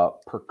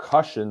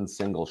percussion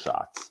single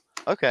shots.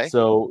 Okay.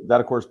 So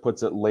that, of course,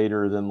 puts it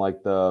later than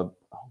like the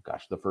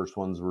first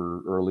ones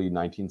were early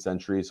 19th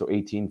century. So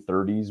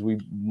 1830s, we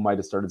might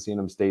have started seeing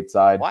them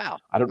stateside. Wow.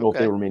 I don't know if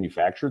they were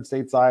manufactured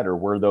stateside or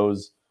where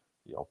those,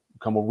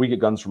 we get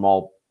guns from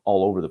all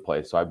over the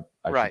place. So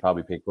I should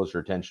probably pay closer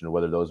attention to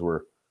where those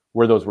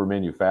were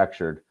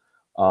manufactured.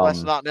 Well,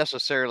 that's not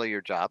necessarily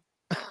your job.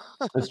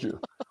 That's true.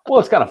 Well,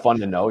 it's kind of fun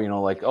to know,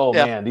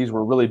 man, these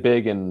were really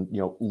big in,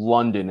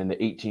 London in the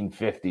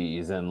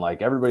 1850s. And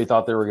like everybody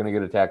thought they were going to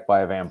get attacked by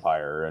a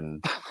vampire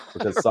and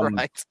because some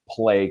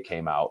play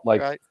came out.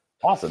 Like,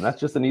 awesome. That's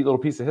just a neat little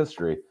piece of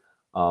history.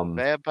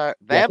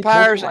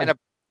 Vampires and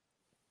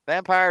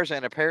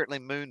apparently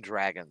moon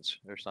dragons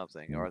or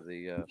something. Or the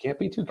you can't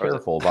be too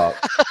careful about.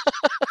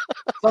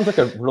 Sounds like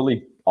a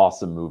really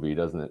awesome movie,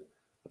 doesn't it?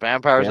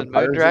 Vampires and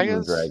Moon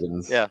Dragons.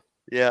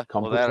 Yeah.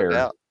 Come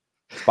prepared.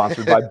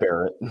 Sponsored by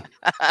Barrett.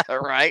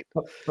 Right.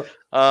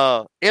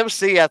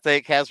 MC, I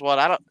think, has one.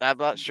 I'm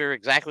not sure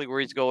exactly where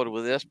he's going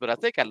with this, but I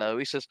think I know.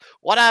 He says,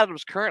 "What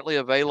items currently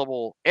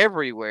available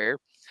everywhere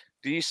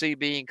do you see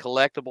being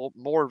collectible,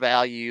 more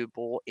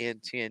valuable in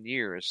 10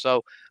 years?"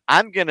 So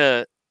I'm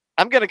gonna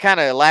kind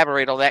of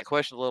elaborate on that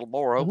question a little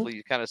more. Hopefully,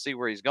 you kind of see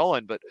where he's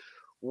going. But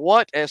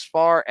what, as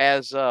far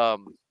as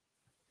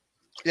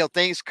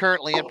things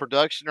currently in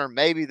production, or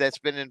maybe that's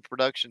been in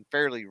production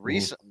fairly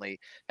recently,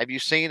 have you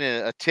seen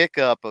a tick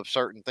up of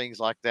certain things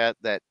like that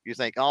you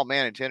think, oh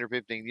man, in 10 or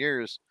 15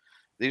 years,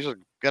 these are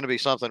going to be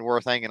something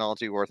worth hanging on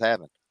to, worth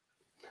having?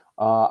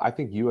 I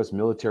think U.S.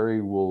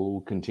 military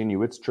will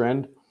continue its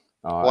trend.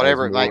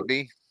 Whatever it might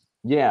be.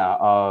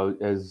 Yeah.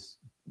 As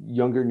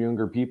younger and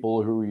younger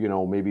people who,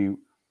 maybe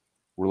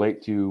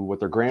relate to what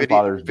their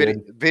grandfathers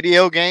did.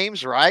 Video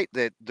games, right?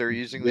 That they're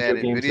using that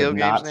in video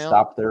games now.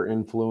 Stop their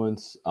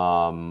influence.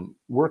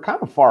 We're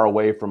kind of far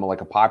away from a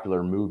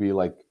popular movie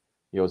like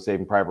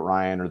Saving Private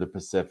Ryan or The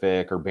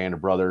Pacific or Band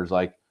of Brothers.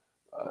 But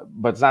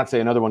it's not to say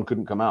another one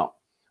couldn't come out.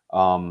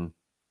 But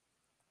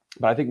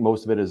I think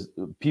most of it is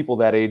people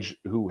that age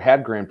who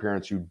had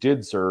grandparents who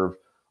did serve.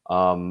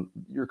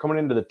 You're coming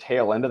into the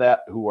tail end of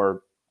that who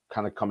are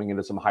kind of coming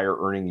into some higher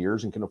earning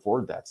years and can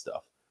afford that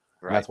stuff.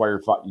 Right. And that's why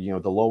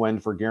the low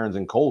end for Garens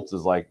and Colts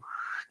is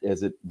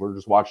we're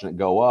just watching it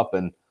go up.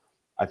 And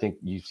I think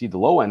you see the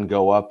low end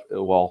go up.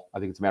 Well, I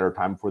think it's a matter of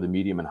time before the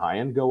medium and high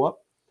end go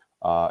up.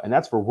 And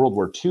that's for World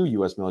War II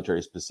U.S.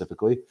 military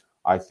specifically.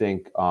 I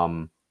think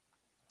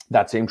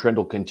that same trend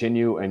will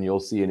continue and you'll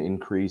see an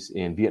increase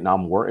in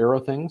Vietnam War era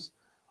things.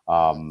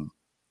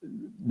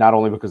 Not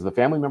only because of the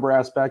family member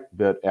aspect,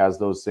 but as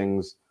those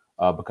things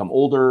become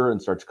older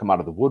and start to come out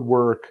of the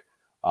woodwork,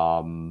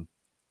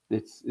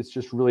 It's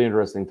just really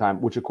interesting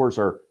time, which of course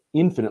are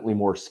infinitely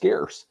more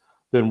scarce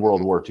than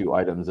World War II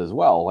items as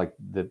well. Like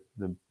the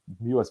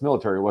U.S.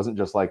 military wasn't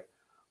just like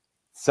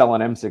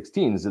selling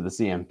M16s to the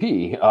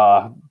CMP.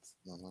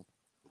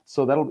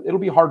 So it'll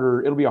be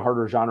harder. It'll be a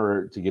harder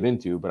genre to get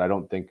into, but I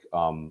don't think,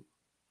 and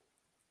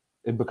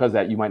because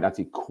that you might not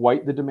see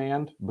quite the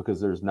demand because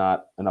there's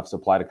not enough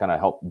supply to kind of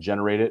help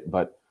generate it.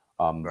 But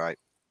Right.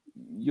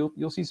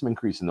 you'll see some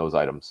increase in those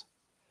items.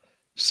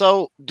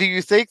 So do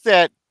you think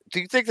that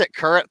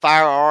current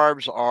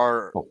firearms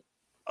are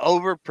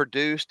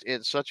overproduced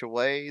in such a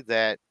way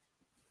that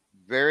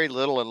very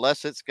little,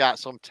 unless it's got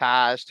some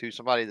ties to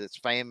somebody that's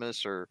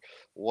famous or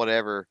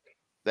whatever,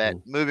 that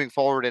moving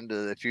forward into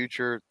the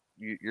future,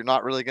 you're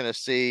not really going to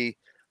see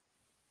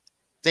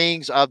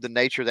things of the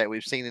nature that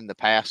we've seen in the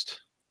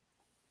past?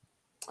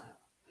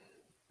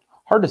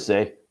 Hard to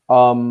say.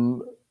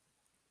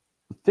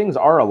 Things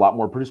are a lot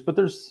more produced, but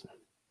there's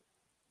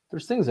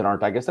things that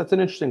aren't. I guess that's an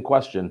interesting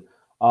question.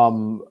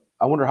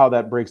 I wonder how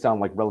that breaks down,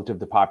 like relative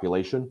to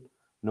population.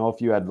 You know,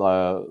 if you had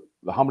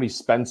how many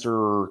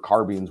Spencer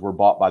carbines were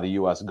bought by the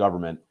U.S.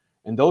 government,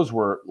 and those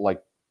were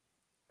like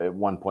at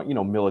one point, you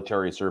know,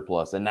 military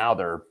surplus, and now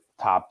they're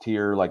top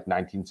tier, like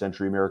 19th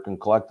century American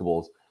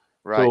collectibles.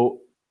 Right. So,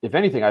 if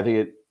anything, I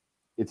think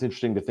it's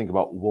interesting to think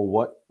about.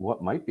 Well,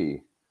 what might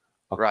be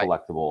a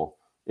collectible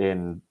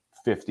in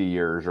 50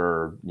 years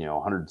or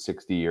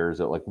 160 years?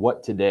 Like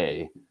what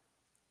today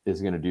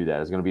is going to do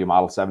that? Is it going to be a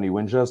Model 70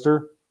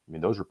 Winchester? I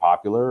mean, those are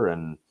popular.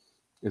 And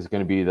is it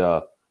going to be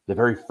the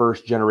very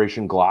first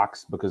generation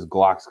Glocks, because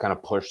Glocks kind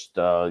of pushed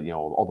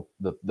all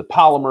the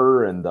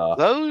polymer and the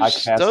high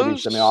capacity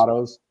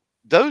semi-autos?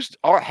 Those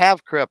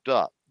have crept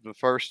up. The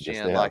first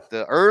gen, like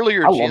the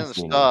earlier gen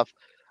stuff.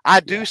 I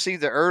do see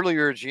the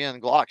earlier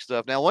gen Glock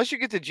stuff. Now, once you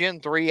get to Gen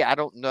 3, I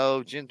don't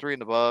know, Gen 3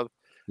 and above.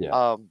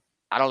 Yeah.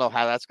 I don't know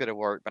how that's going to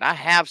work, but I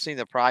have seen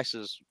the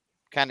prices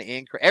kind of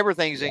increase.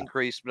 Everything's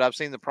increased, but I've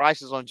seen the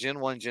prices on Gen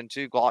 1, Gen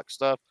 2 Glock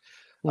stuff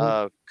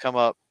come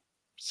up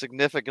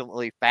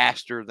significantly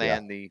faster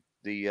than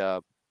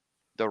the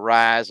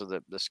rise of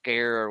the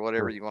scare or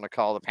whatever you want to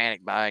call the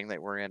panic buying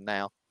that we're in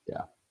now.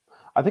 Yeah.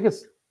 I think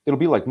it'll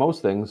be like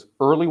most things.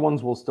 Early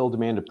ones will still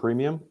demand a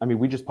premium. I mean,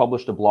 we just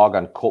published a blog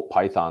on Colt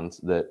Pythons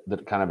that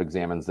kind of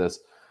examines this.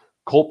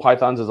 Colt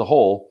Pythons as a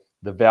whole,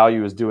 the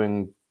value is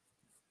doing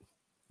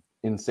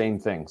insane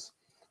things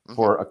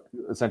for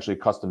essentially a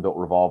custom built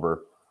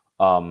revolver.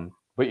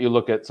 But you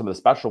look at some of the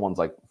special ones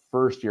like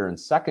first year and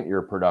second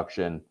year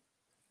production,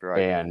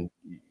 and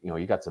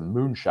you got some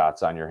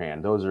moonshots on your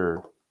hand. Those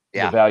are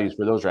the values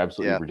for those are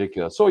absolutely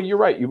ridiculous. So you're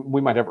right.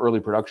 We might have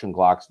early production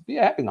Glocks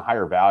having a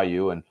higher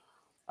value, and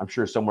I'm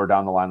sure somewhere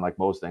down the line, like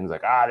most things,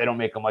 like they don't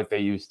make them like they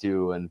used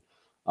to, and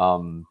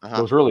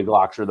those early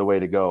Glocks are the way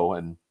to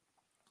go.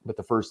 But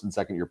the first and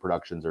second year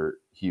productions are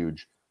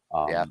huge.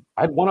 I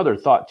had one other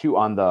thought too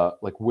on the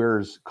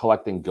where's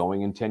collecting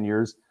going in 10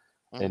 years.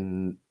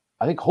 And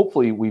I think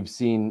hopefully we've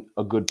seen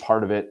a good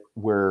part of it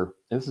and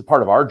this is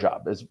part of our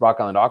job as Rock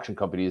Island Auction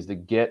Company, is to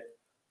get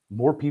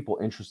more people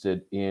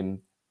interested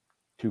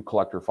to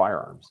collector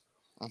firearms.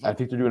 I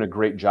think they're doing a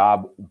great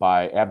job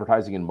by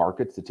advertising in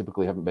markets that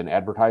typically haven't been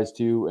advertised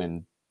to,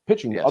 and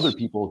pitching other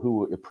people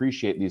who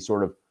appreciate these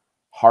sort of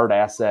hard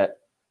asset,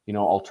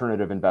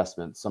 alternative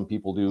investments. Some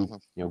people do,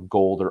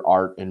 gold or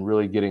art, and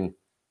really getting,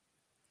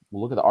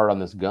 well, look at the art on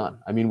this gun.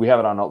 I mean, we have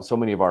it on so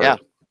many of our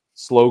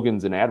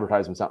slogans and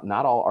advertisements.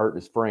 Not all art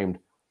is framed,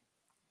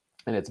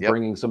 and it's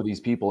bringing some of these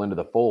people into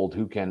the fold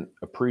who can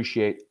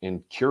appreciate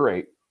and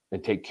curate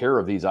and take care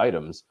of these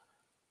items,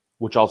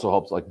 which also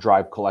helps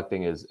drive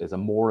collecting as a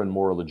more and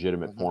more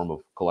legitimate form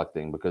of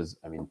collecting. Because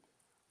I mean,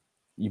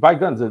 you buy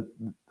guns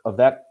of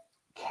that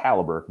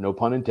caliber, no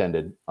pun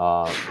intended,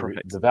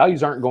 the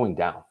values aren't going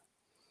down.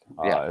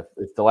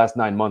 If the last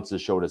 9 months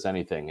has showed us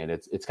anything, and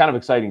it's kind of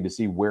exciting to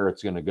see where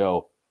it's going to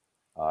go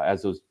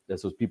as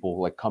those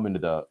people come into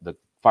the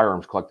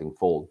firearms collecting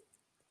fold.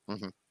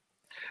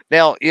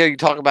 Now, you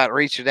talk about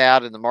reaching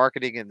out and the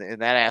marketing and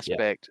that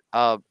aspect.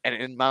 And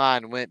in my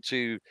mind went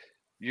to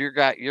your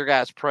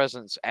guys'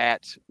 presence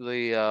at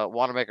the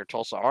Wanamaker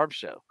Tulsa Arms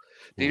Show.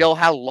 Do you know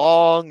how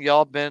long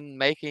y'all been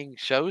making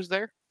shows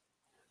there?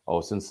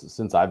 Oh,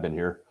 since I've been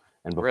here,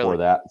 and before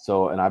that.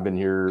 So, and I've been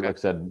here, like I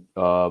said,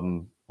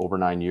 over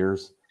 9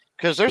 years.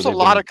 Because there's a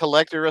lot of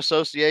collector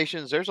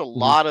associations. There's a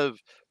lot of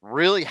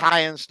really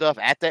high-end stuff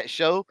at that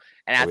show.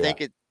 And I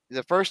think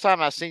the first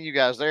time I seen you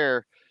guys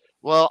there,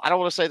 well, I don't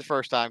want to say the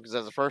first time because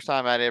that's the first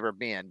time I'd ever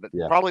been, but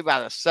probably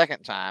by the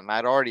second time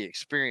I'd already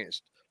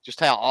experienced just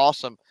how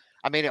awesome.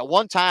 I mean, at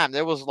one time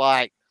there was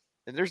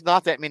and there's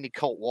not that many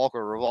Colt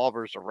Walker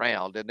revolvers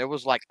around, and there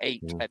was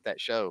 8 at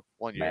that show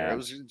one year. Man. It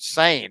was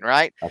insane,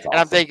 right? That's awesome. And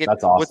I'm thinking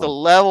with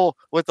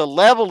the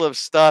level of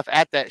stuff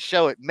at that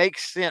show, it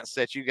makes sense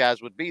that you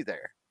guys would be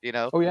there.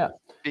 Oh yeah,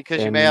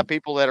 because you may have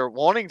people that are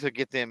wanting to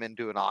get them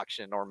into an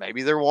auction, or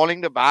maybe they're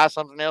wanting to buy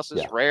something else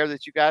that's rare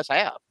that you guys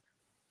have.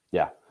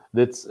 Yeah,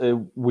 that's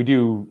we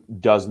do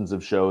dozens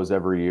of shows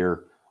every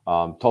year.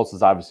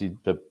 Tulsa's obviously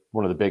the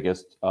one of the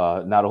biggest,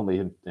 not only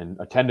in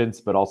attendance,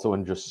 but also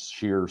in just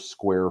sheer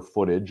square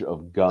footage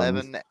of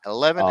guns.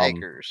 11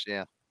 acres.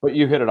 Yeah. But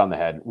you hit it on the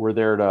head. We're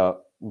there to,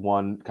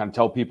 one, kind of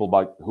tell people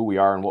about who we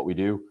are and what we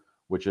do,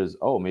 which is,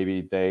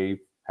 maybe they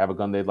have a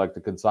gun they'd like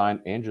to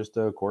consign, and just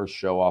to, of course,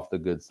 show off the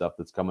good stuff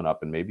that's coming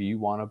up. And maybe you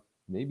want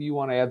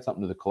to add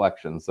something to the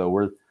collection.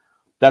 So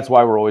that's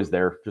why we're always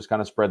there, just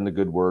kind of spreading the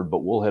good word. But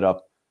we'll hit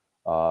up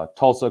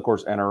Tulsa, of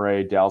course,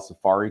 NRA, Dallas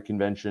Safari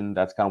Convention.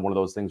 That's kind of one of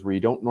those things where you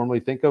don't normally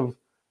think of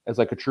as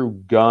like a true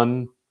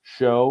gun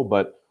show,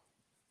 but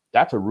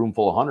that's a room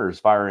full of hunters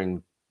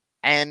firing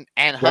and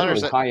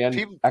hunters that high-end,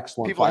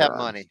 excellent people firearms. have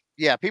money.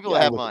 Yeah, people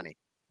have money.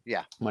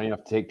 Yeah, money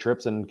enough to take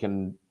trips and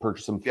can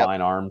purchase some fine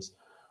arms.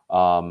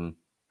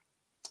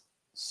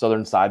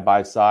 Southern Side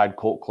by Side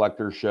Colt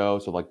Collector Show,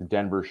 so like the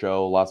Denver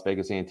show, Las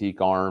Vegas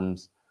Antique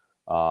Arms,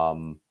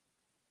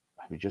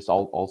 just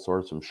all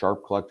sorts. Some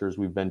sharp collectors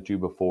we've been to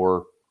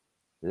before.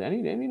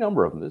 Any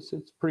number of them. It's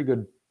pretty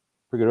good.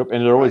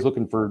 And they're always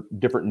looking for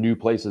different new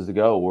places to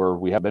go where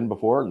we have been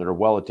before and that are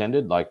well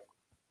attended. Like,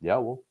 yeah,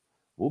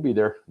 we'll be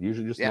there.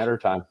 Usually just a matter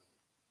of time.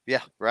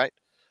 Yeah, right.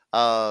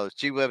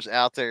 G-Web's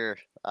out there.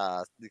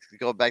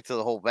 Going back to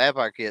the whole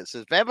vampire kit,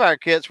 says vampire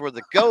kits were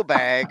the go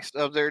bags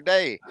of their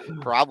day.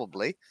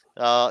 Probably.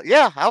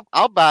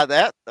 I'll buy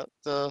that.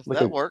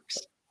 That works.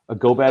 A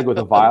go bag with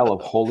a vial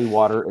of holy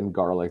water and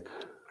garlic.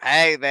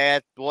 Hey,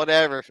 man,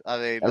 whatever. I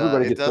mean,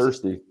 everybody gets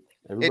thirsty.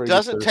 It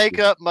doesn't take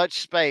up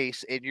much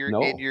space in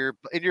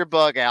your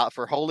bug out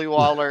for holy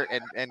water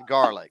and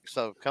garlic.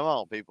 So come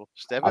on, people,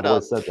 step it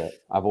up.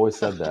 I've always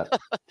said that.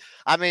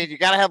 I mean, you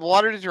got to have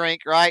water to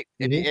drink, right?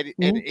 And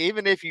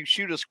even if you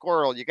shoot a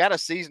squirrel, you got to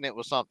season it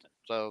with something.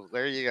 So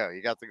there you go.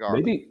 You got the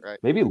garlic.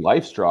 Maybe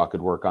Life Straw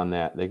could work on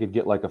that. They could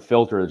get like a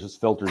filter that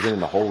just filters in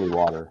the holy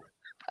water.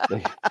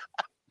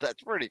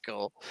 That's pretty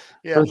cool.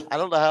 Yeah, I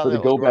don't know how the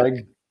go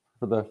bag.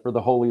 For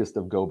the holiest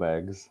of go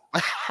bags.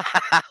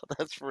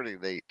 That's pretty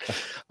neat.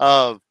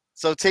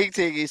 So Ting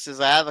Ting, he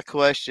says, I have a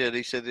question.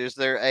 He said, is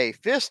there a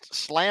fist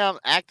slam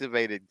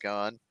activated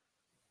gun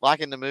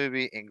like in the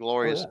movie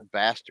Inglourious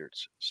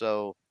Bastards?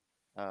 So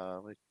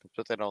let me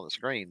put that on the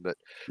screen. But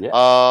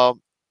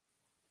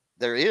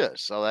there is.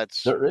 So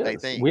that's there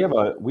is. We have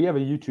a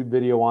YouTube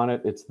video on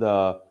it. It's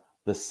the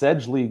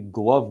Sedgley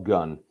glove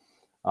gun.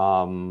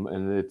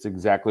 And it's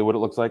exactly what it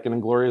looks like in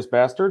Inglourious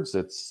Bastards.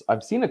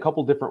 I've seen a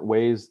couple different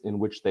ways in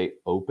which they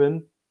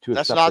open to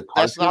accept the cartridge.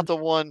 That's not the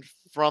one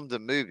from the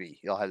movie.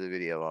 You'll have the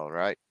video on,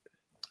 right?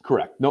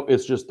 Correct. No,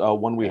 it's just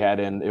one we had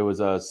in. It was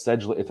a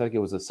Sedgley. I think it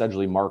was a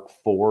Sedgley Mark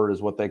IV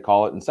is what they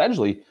call it. And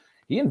Sedgley,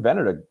 he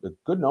invented a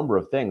good number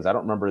of things. I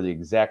don't remember the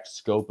exact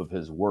scope of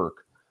his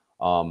work.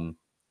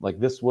 Like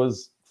this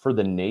was for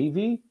the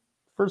Navy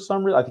for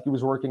some reason. I think he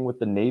was working with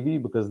the Navy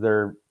because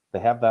they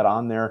have that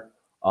on there.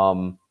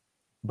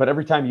 But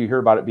every time you hear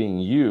about it being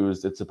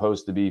used, it's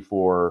supposed to be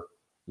for,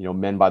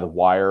 men by the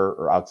wire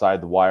or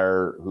outside the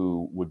wire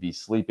who would be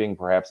sleeping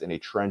perhaps in a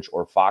trench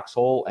or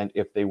foxhole. And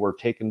if they were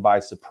taken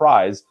by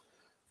surprise,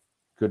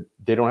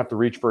 they don't have to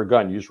reach for a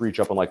gun. You just reach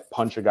up and like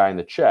punch a guy in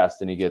the chest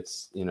and he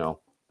gets, a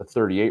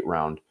 38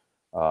 round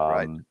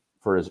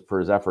for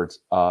his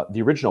efforts.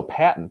 The original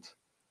patent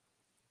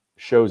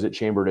shows it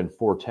chambered in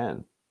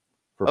 410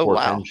 for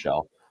 410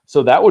 shell.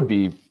 So that would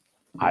be,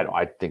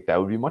 I think that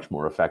would be much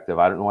more effective.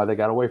 I don't know why they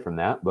got away from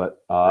that,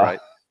 but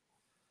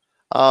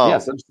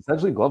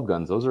essentially glove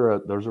guns. Those are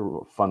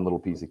a fun little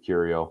piece of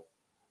curio.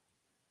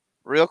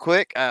 Real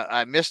quick,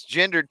 I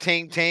misgendered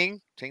Ting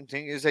Ting. Ting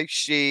Ting is a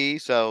she,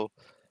 so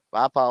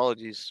my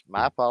apologies.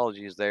 My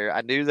apologies there.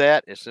 I knew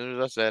that as soon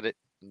as I said it.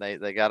 And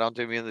they got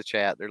onto me in the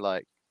chat. They're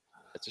like,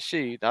 "It's a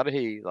she, not a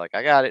he." Like,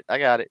 I got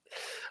it.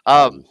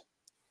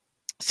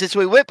 Since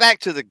we went back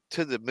to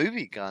the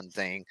movie gun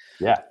thing,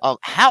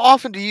 how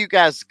often do you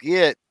guys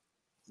get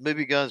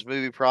movie guns,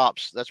 movie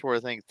props, that sort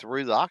of thing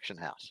through the auction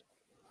house?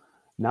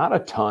 Not a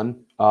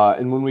ton,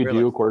 and when we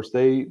do, of course,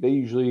 they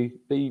usually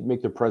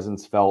make their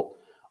presence felt.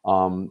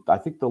 I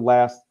think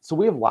so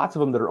we have lots of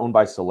them that are owned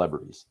by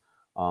celebrities.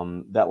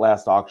 That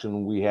last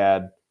auction we've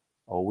had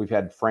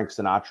Frank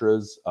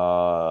Sinatra's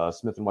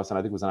Smith & Wesson.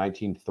 I think it was a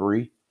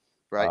 1903,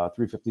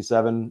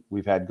 357.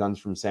 We've had guns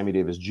from Sammy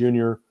Davis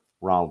Jr.,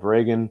 Ronald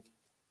Reagan,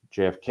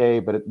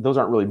 JFK, but those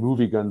aren't really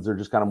movie guns. They're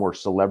just kind of more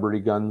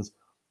celebrity guns.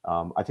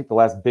 I think the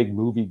last big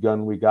movie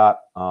gun we got,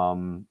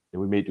 and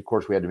we made, of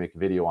course, we had to make a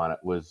video on it,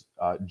 was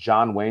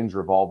John Wayne's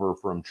revolver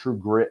from True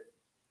Grit.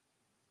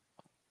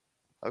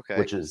 Okay.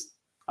 Which is,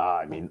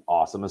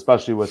 awesome,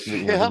 especially with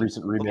the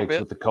recent remakes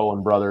with the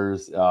Coen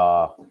brothers.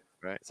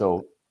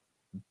 So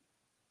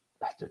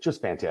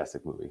just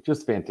fantastic movie,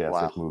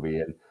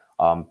 movie.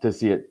 And to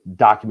see it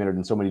documented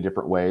in so many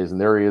different ways. And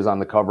there he is on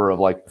the cover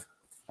of I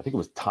think it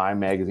was Time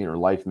magazine or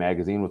Life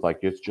magazine with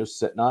it's just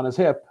sitting on his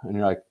hip. And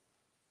you're like,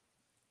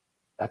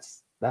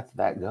 that's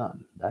that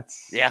gun.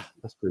 That's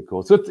pretty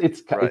cool. So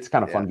it's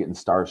kind of fun getting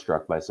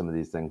starstruck by some of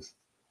these things.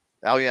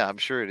 Oh yeah, I'm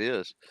sure it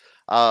is.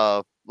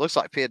 Looks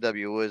like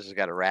PNW Woods has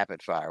got a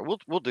rapid fire.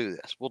 We'll do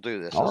this. This will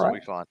be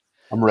fun.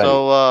 I'm ready.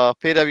 So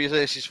PW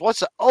says,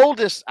 what's the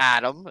oldest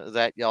item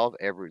that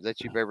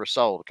you've ever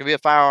sold? It can be a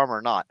firearm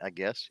or not, I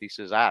guess. He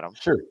says item.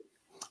 Sure.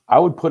 I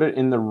would put it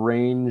in the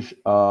range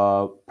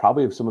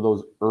probably of some of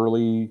those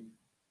early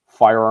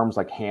firearms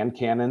like hand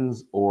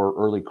cannons or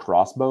early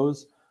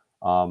crossbows.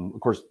 Of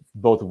course,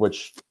 both of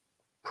which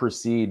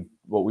precede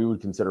what we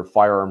would consider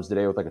firearms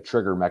today with like a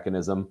trigger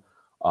mechanism.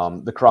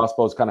 The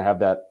crossbows kind of have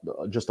that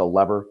just a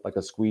lever, like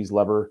a squeeze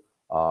lever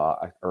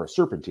or a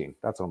serpentine.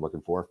 That's what I'm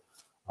looking for.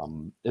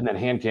 And then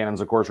hand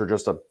cannons, of course, are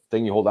just a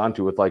thing you hold on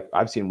to with like,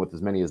 I've seen with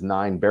as many as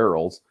 9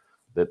 barrels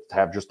that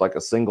have just like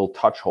a single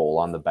touch hole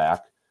on the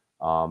back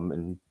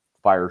and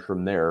fires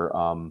from there.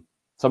 Some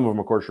of them,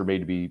 of course, are made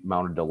to be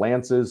mounted to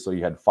lances. So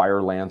you had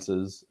fire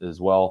lances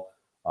as well.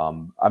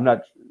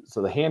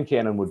 So the hand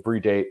cannon would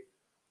predate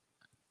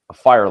a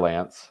fire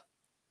lance,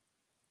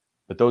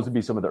 but those would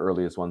be some of the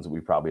earliest ones that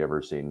we've probably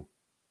ever seen.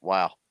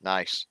 Wow.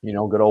 Nice.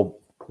 Good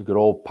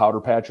old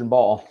powder patch and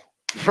ball.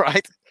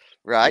 Right.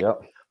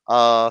 Yep.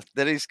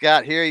 Then he's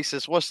got here, he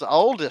says, what's the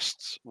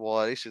oldest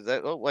one? He says,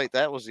 that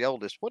was the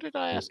oldest. What did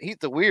I ask? He's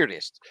the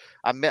weirdest.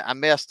 I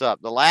messed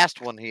up. The last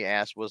one he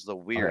asked was the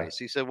weirdest.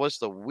 Okay. He said, what's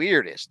the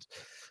weirdest?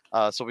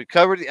 So we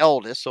covered the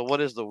oldest. So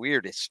what is the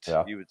weirdest,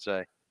 you would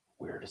say?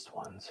 Weirdest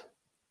ones.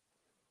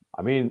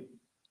 I mean,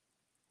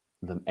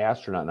 the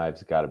astronaut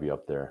knife's got to be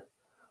up there.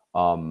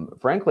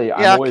 Frankly,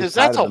 yeah, because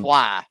that's a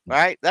why,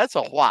 right? That's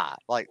a why.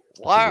 Like,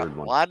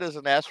 why does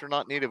an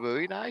astronaut need a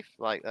Bowie knife?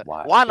 Like,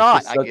 why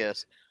not? I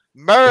guess.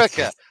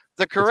 America.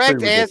 The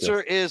correct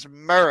answer is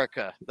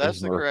America.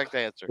 That's the correct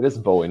answer. It is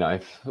a Bowie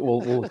knife.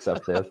 We'll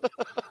accept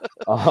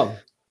that.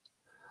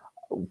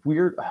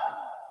 Weird.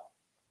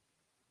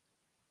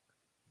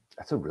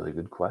 That's a really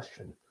good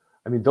question.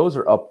 I mean, those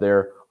are up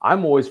there.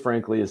 I'm always,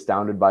 frankly,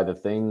 astounded by the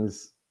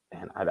things,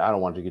 and I don't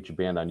want to get you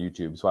banned on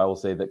YouTube, so I will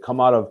say that come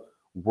out of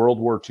World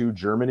War II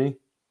Germany.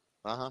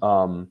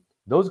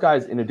 Those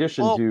guys, in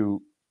addition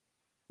to,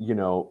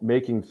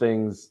 making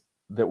things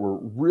that were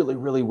really,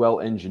 really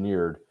well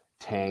engineered,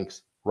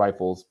 tanks,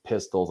 rifles,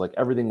 pistols, like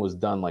everything was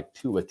done like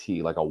to a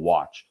T, like a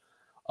watch.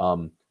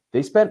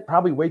 They spent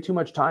probably way too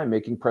much time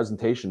making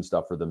presentation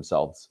stuff for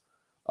themselves.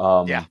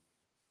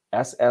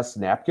 SS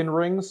napkin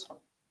rings.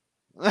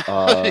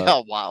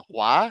 Wow.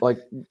 Why? Like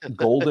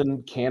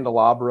golden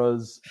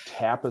candelabras,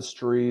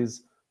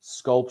 tapestries,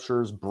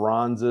 sculptures,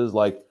 bronzes.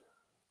 Like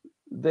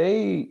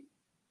they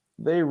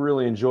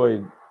really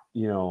enjoyed,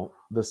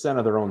 the scent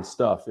of their own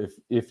stuff,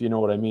 if you know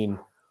what I mean.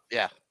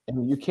 Yeah.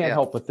 And you can't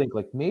help but think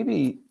like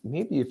maybe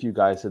if you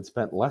guys had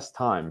spent less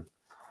time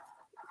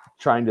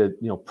trying to,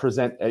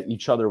 present at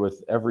each other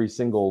with every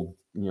single,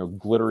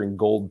 glittering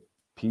gold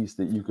piece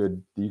that you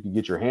could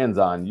get your hands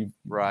on, you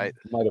might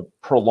have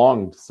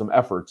prolonged some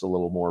efforts a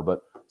little more,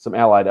 but some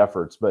allied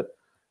efforts. But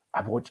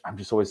I'm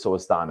just always so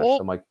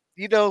astonished. I'm like,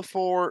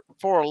 for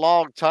a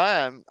long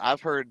time,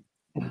 I've heard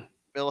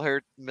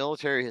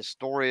military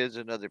historians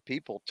and other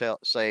people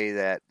say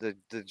that the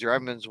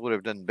Germans would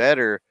have done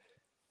better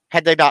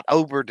had they not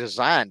over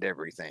designed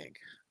everything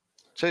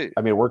too.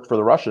 I mean, it worked for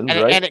the Russians,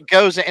 right? And it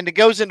goes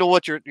into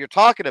what you're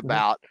talking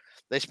about.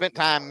 They spent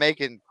time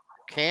making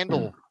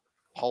candle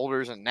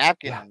holders and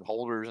napkin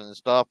holders and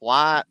stuff.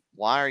 Why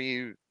are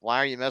you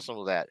messing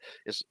with that?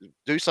 It's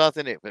do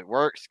something. If it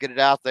works, get it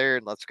out there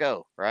and let's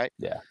go. Right.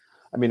 Yeah.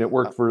 I mean, it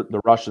worked for the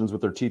Russians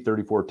with their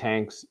T-34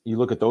 tanks. You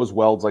look at those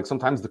welds, like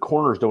sometimes the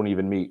corners don't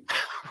even meet.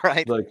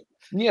 Right. Like,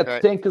 the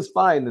tank is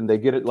fine. And they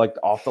get it like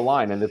off the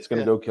line and it's going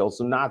to go kill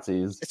some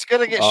Nazis. It's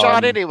going to get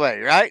shot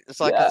anyway, right? It's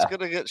like, it's going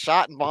to get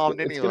shot and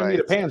bombed anyway. It's going to need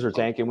a Panzer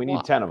tank and we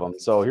need 10 of them.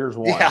 So here's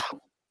one. Yeah.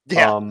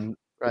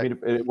 I mean,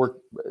 it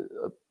worked.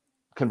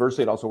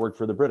 Conversely, it also worked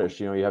for the British.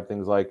 You have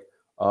things like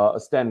a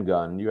Sten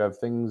gun. You have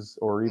things,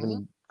 or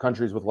even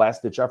countries with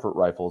last-ditch effort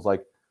rifles.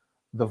 Like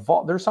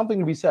there's something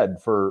to be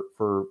said for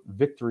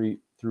victory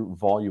through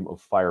volume of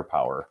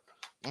firepower.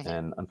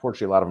 And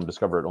unfortunately, a lot of them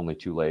discover it only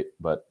too late.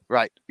 But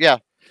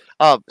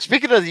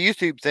speaking of the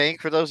YouTube thing,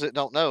 for those that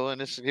don't know,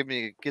 and this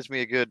gives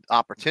me a good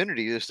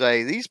opportunity to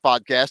say these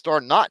podcasts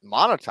are not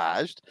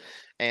monetized,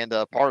 and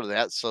part of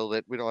that so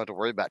that we don't have to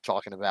worry about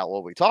talking about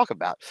what we talk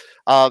about.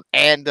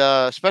 And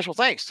special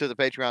thanks to the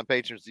Patreon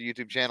patrons, the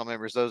YouTube channel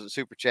members, those that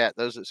super chat,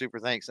 those that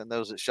super thanks, and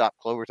those that shop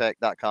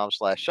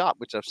clovertech.com/shop,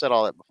 which I've said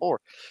all that before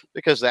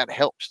because that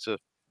helps to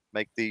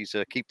make these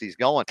keep these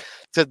going.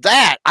 To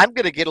that, I'm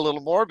going to get a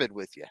little morbid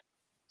with you.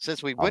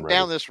 Since we went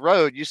down this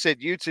road, you said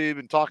YouTube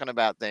and talking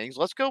about things.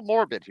 Let's go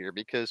morbid here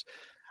because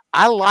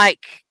I like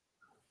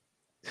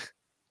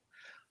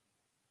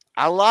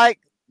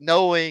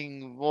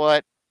knowing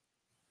what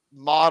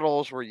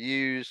models were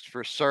used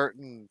for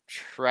certain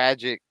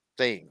tragic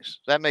things.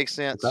 Does that make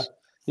sense? Okay.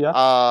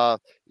 Yeah.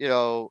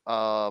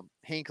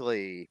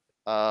 Hinckley,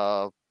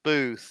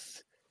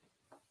 Booth.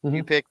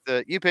 You pick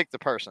the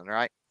person,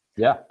 right?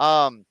 Yeah.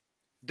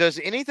 Does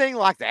anything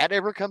like that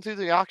ever come through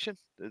the auction?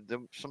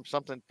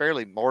 Something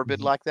fairly morbid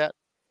like that?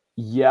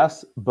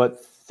 Yes,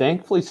 but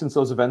thankfully, since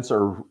those events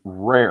are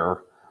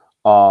rare,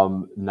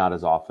 not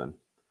as often.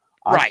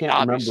 I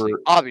can't remember.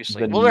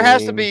 Obviously. Well, there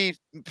has to be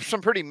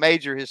some pretty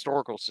major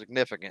historical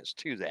significance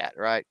to that,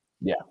 right?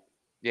 Yeah.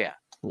 Yeah.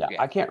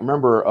 I can't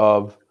remember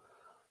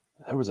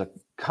there was a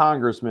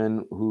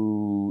congressman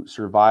who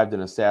survived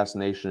an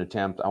assassination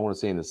attempt, I want to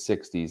say in the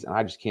 60s, and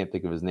I just can't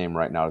think of his name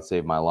right now to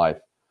save my life.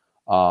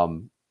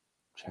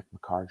 Jack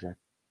McCarjack.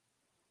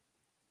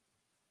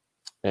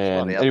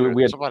 And anyway,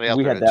 we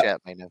had that.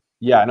 Chat may know.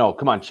 Yeah, no,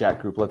 come on, chat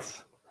group.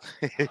 Let's.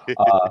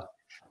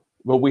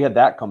 Well, we had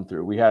that come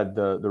through. We had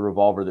the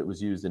revolver that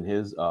was used in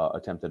his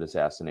attempted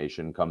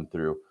assassination come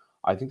through.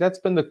 I think that's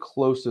been the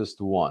closest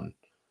one.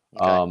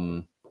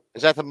 Okay.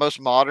 Is that the most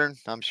modern?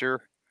 I'm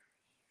sure.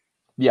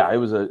 Yeah, it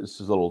was a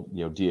little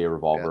DA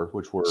revolver,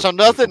 which were so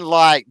nothing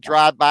like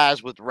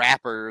drive-bys with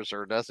wrappers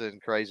or nothing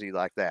crazy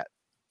like that.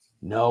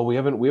 No, we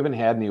haven't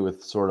had any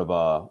with sort of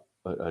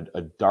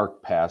a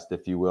dark past,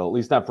 if you will, at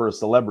least not for a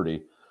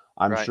celebrity.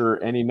 I'm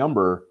sure any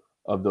number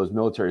of those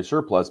military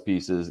surplus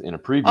pieces in a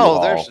preview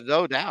hall, there's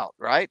no doubt,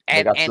 right?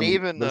 And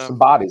even there's some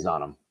bodies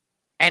on them.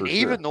 And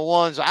even the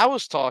ones I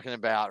was talking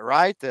about,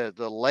 right? The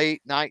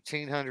late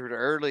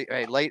 1900,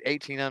 late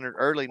 1800,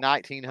 early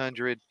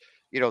 1900,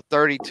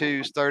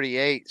 32s,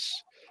 38s.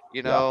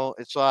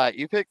 It's like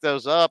you pick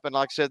those up, and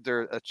like I said,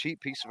 they're a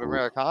cheap piece of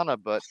Americana.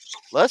 But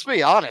let's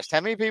be honest, how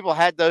many people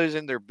had those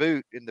in their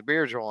boot in the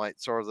beer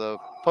joints or the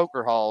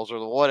poker halls or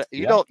the what?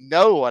 You don't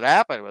know what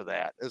happened with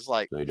that. It's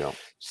like, they don't.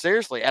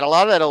 Seriously, and a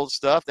lot of that old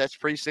stuff that's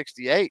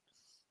pre-68.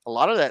 A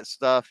lot of that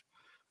stuff,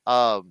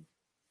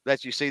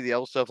 that you see the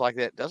old stuff like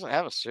that doesn't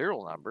have a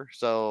serial number.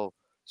 So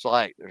it's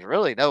like there's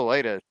really no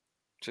way to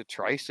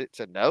trace it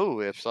to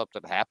know if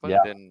something happened.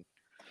 Yeah. And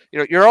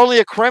you're only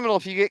a criminal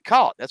if you get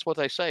caught. That's what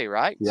they say,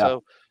 right? Yeah.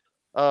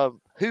 So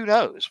who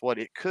knows what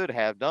it could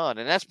have done.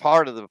 And that's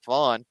part of the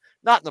fun,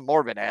 not the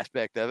morbid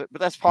aspect of it, but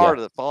that's part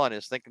of the fun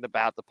is thinking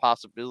about the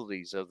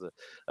possibilities of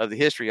the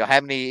history. How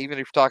many, even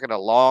if you're talking a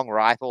long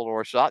rifle or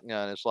a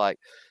shotgun, it's like,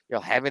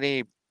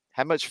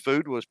 how much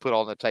food was put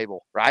on the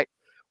table, right?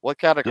 What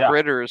kind of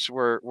critters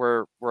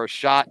were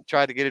shot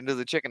trying to get into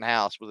the chicken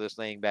house with this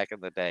thing back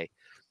in the day?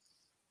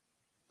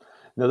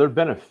 Now, there have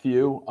been a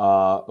few.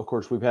 Of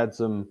course, we've had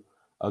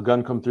a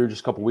gun come through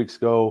just a couple weeks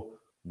ago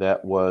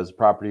that was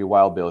property of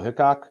Wild Bill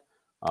Hickok.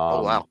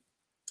 Oh, wow.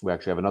 We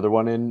actually have another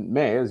one in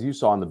May, as you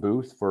saw in the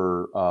booth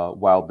for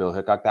Wild Bill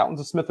Hickok. That one's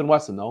a Smith &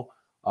 Wesson, though,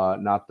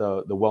 not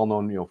the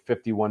well-known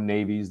 51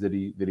 Navies that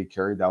he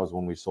carried. That was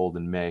one we sold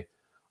in May.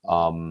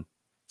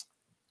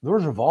 There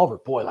was a revolver,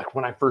 boy, like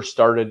when I first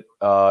started,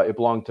 it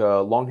belonged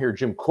to long-haired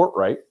Jim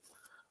Courtwright,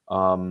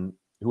 who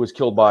was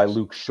killed by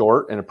Luke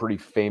Short in a pretty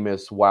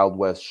famous Wild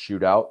West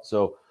shootout.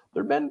 So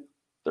there have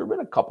been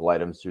a couple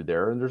items through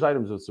there, and there's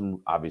items with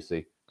some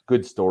obviously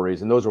good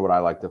stories, and those are what I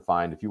like to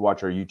find. If you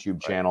watch our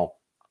YouTube channel,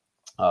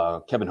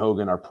 Kevin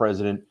Hogan, our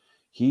president,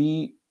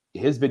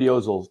 his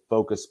videos will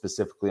focus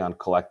specifically on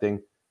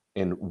collecting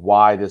and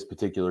why this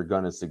particular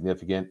gun is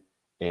significant,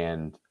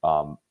 and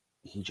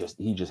he just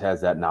has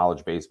that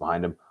knowledge base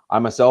behind him. I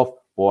myself,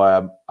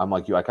 boy, I'm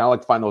like you. I kind of like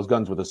to find those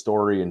guns with a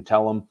story and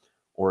tell them,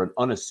 or an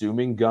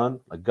unassuming gun.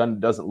 A gun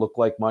doesn't look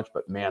like much,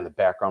 but man, the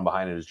background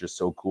behind it is just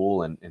so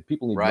cool, and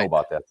people need to know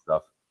about that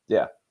stuff.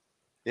 Yeah.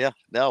 Yeah,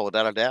 no,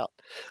 without a doubt.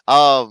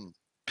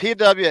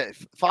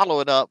 PW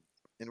following up,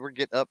 and we're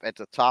getting up at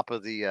the top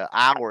of the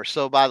hour.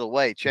 So, by the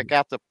way, check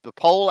out the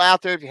poll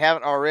out there if you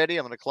haven't already.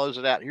 I'm going to close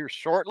it out here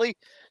shortly.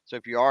 So,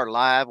 if you are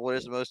live, what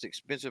is the most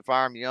expensive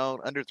firearm you own?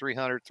 Under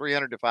 300,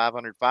 300 to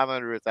 500,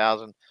 500 to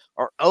 1,000,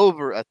 or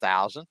over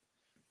 1,000?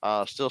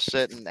 Still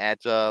sitting at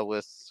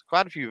with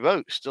quite a few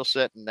votes. Still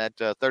sitting at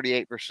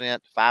 38%,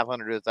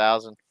 500 to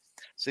 1,000.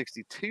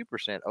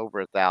 62% over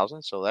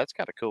 1,000, so that's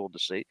kind of cool to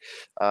see.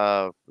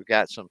 We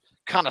got some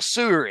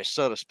connoisseurs,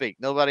 so to speak.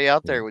 Nobody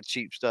out there with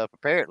cheap stuff,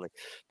 apparently.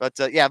 But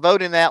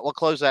vote in that. We'll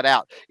close that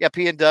out. Yeah,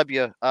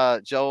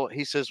 PNW, Joel,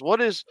 he says, what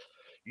is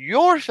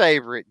your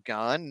favorite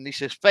gun? And he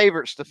says,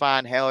 favorites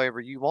defined however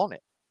you want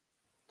it.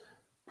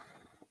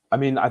 I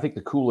mean, I think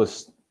the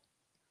coolest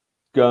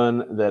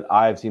gun that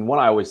I've seen, one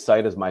I always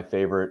cite as my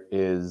favorite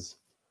is,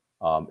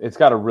 it's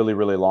got a really,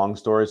 really long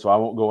story, so I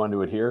won't go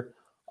into it here.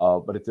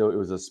 But it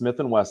was a Smith &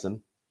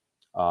 Wesson.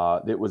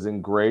 It was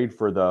engraved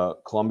for the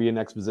Columbian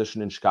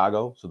Exposition in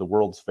Chicago, so the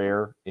World's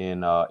Fair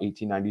in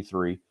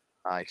 1893.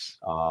 Nice.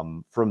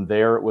 From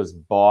there, it was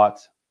bought,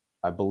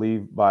 I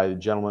believe, by the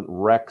gentleman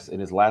Rex, and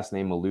his last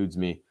name eludes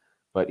me.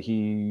 But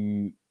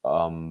he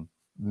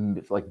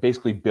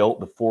basically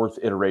built the fourth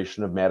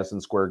iteration of Madison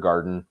Square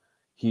Garden.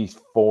 He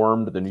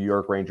formed the New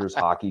York Rangers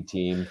hockey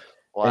team.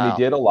 Wow. And he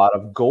did a lot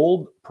of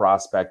gold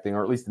prospecting,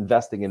 or at least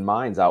investing in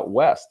mines out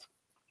west.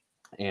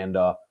 And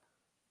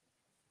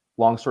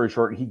long story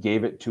short, he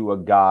gave it to a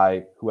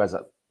guy who has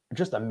a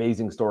just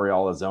amazing story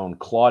all his own,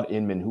 Claude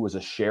Inman, who was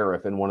a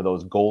sheriff in one of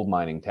those gold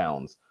mining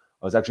towns.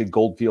 It was actually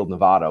Goldfield,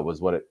 Nevada, was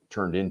what it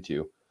turned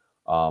into.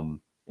 And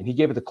he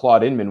gave it to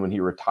Claude Inman when he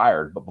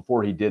retired. But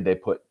before he did, they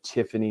put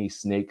Tiffany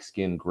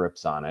snakeskin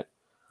grips on it.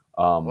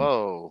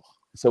 Whoa.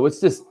 So it's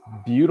this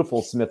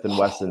beautiful Smith &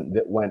 Wesson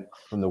that went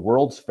from the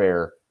World's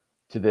Fair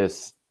to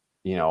this,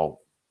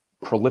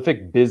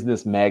 prolific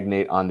business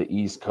magnate on the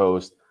East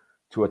Coast,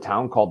 to a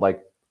town called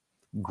like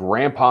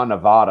Grandpa,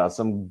 Nevada,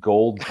 some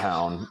gold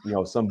town,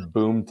 some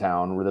boom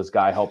town where this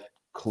guy helped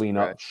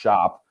clean-up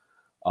shop.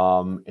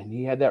 And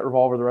he had that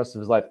revolver the rest of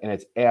his life, and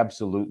it's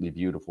absolutely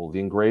beautiful. The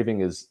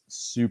engraving is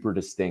super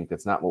distinct.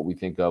 It's not what we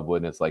think of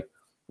when it's like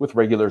with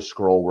regular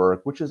scroll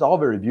work, which is all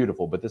very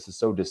beautiful, but this is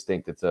so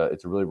distinct. It's a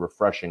really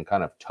refreshing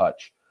kind of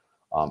touch.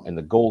 And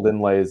the gold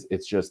inlays,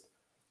 it's just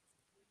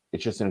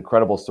an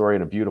incredible story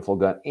and a beautiful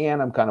gun.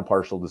 And I'm kind of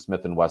partial to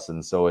Smith &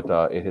 Wesson, so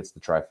it hits the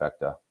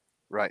trifecta.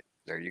 Right.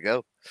 There you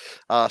go.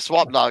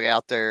 Swamp Dog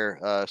out there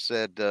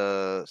said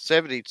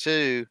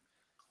 72.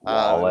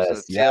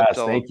 Wallace. Yes,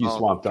 thank you,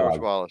 Swamp Dog.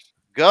 George Wallace.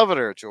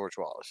 Governor George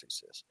Wallace, he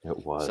says.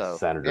 It was.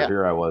 Senator.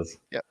 Here I was.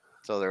 Yep.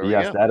 So there we go.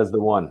 Yes, that is the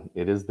one.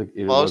 It was the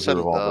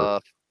revolver.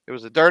 It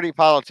was a dirty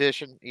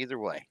politician either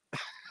way.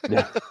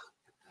 Yeah.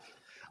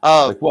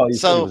 He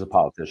said he was a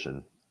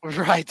politician.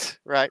 Right.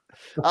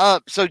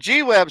 So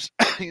G-Webs,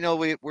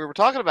 we were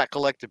talking about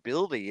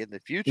collectability in the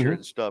future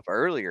and stuff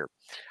earlier.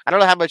 I don't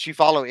know how much you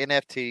follow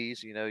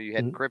NFTs. You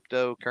had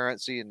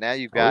cryptocurrency, and now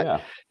you've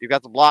got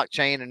the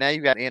blockchain, and now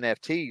you've got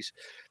NFTs.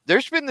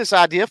 There's been this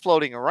idea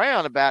floating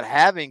around about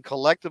having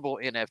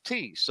collectible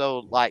NFTs.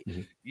 So, like,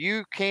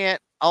 you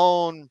can't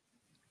own,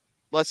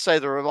 let's say,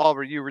 the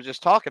revolver you were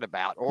just talking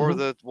about, or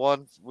the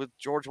one with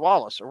George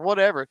Wallace, or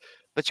whatever,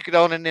 but you could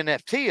own an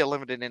NFT, a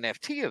limited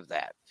NFT of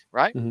that,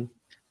 right?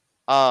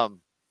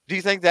 Do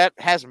you think that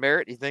has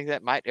merit? Do you think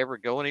that might ever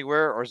go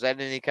anywhere, or is that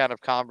any kind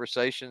of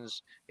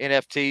conversations?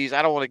 NFTs.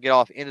 I don't want to get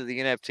off into the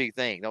NFT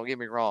thing. Don't get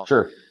me wrong.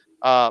 Sure.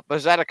 But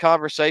is that a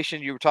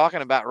conversation you were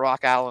talking about?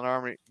 Rock Island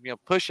Armory,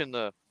 pushing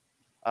the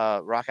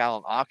Rock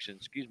Island auction.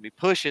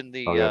 Pushing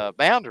the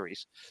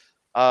boundaries.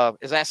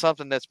 Is that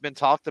something that's been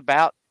talked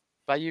about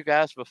by you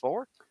guys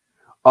before?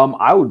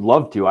 I would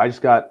love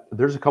to.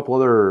 There's a couple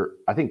other,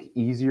 I think,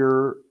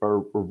 easier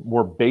or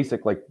more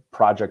basic like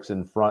projects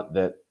in front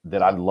that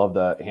I'd love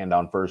to hand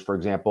down first. For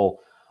example,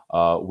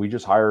 we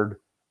just hired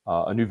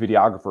a new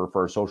videographer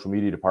for our social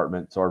media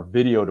department. So our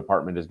video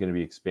department is going to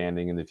be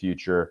expanding in the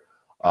future.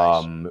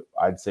 Nice.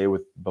 I'd say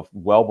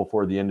well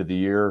before the end of the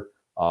year,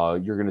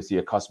 you're going to see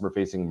a customer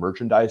facing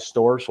merchandise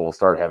store. So we'll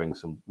start having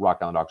some Rock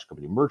Island Auction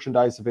Company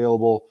merchandise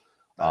available.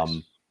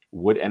 Nice.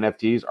 Would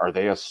NFTs, are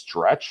they a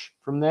stretch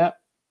from that?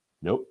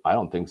 Nope, I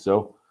don't think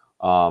so.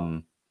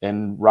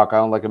 And Rock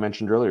Island, like I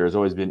mentioned earlier, has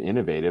always been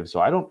innovative. So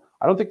I don't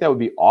think that would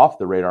be off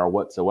the radar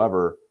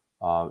whatsoever.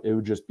 It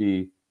would just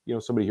be,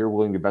 somebody here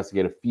willing to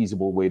investigate a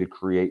feasible way to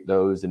create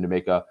those and to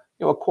make a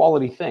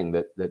quality thing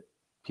that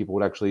people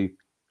would actually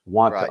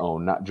want to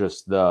own, not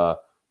just the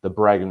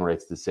bragging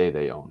rights to say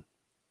they own.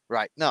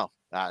 Right. No,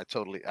 I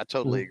totally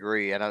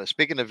agree. And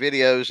speaking of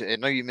videos, I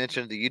know you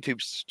mentioned the YouTube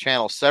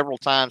channel several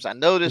times. I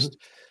noticed.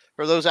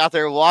 For those out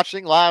there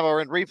watching live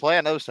or in replay,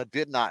 I noticed I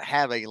did not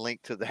have a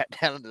link to that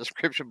down in the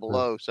description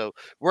below. So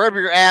wherever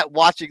you're at,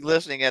 watching,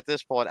 listening at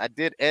this point, I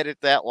did edit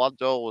that while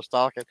Joel was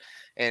talking.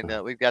 And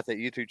we've got that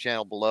YouTube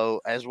channel below,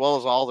 as well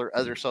as all their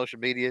other social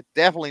media.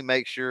 Definitely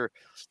make sure,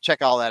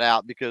 check all that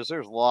out, because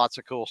there's lots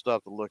of cool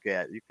stuff to look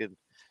at.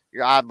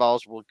 Your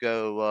eyeballs will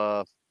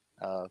go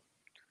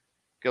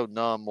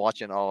numb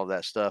watching all of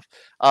that stuff.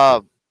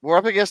 We're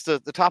up against the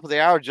top of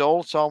the hour,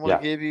 Joel, so I'm going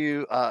to give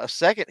you a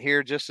second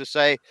here just to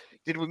say,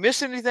 did we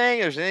miss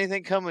anything? Is there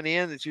anything coming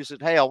in that you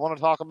said, hey, I want to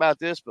talk about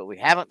this, but we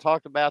haven't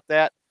talked about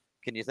that?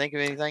 Can you think of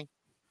anything?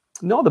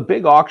 No, the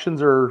big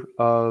auctions are,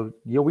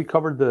 we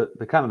covered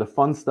the kind of the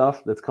fun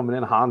stuff that's coming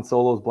in. Han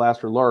Solo's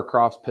blaster, Lara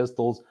Croft's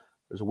pistols.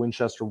 There's a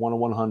Winchester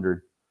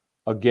 10100.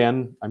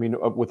 Again, I mean,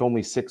 with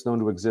only 6 known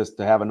to exist,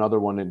 to have another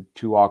one in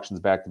 2 auctions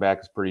back to back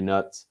is pretty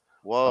nuts.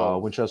 Whoa.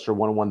 Winchester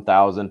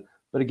 11000.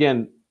 But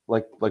again,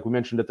 like we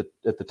mentioned at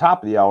the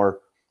top of the hour,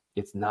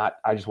 it's not,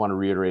 I just want to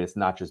reiterate, it's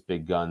not just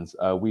big guns.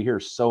 We hear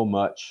so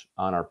much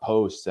on our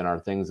posts and our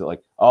things that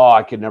like, oh,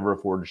 I could never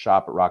afford to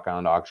shop at Rock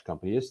Island Auction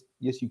Company.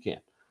 Yes, you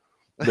can.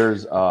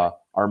 There's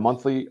our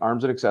monthly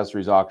arms and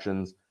accessories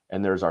auctions,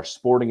 and there's our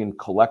sporting and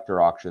collector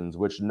auctions,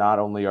 which not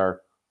only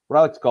are what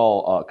I like to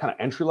call kind of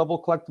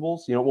entry-level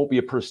collectibles. It won't be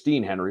a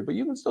pristine Henry, but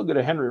you can still get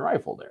a Henry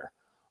rifle there.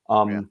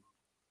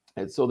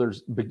 And so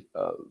there's big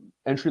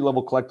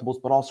entry-level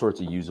collectibles, but all sorts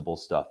of usable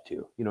stuff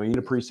too. You need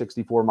a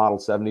pre-64 Model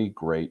 70,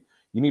 great.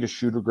 You need a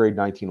shooter grade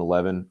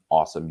 1911,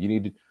 awesome. You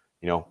need,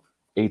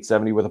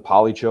 870 with a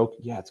poly choke,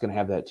 yeah, it's going to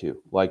have that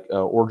too. Like,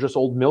 or just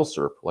old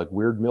milsurp, like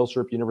weird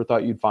milsurp you never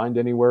thought you'd find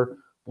anywhere.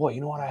 Boy,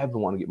 you know what? I have been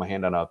wanting to get my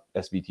hand on a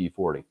SVT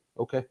 40.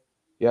 Okay,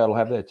 yeah, it'll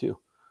have that too.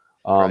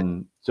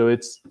 So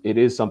it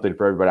is something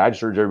for everybody. I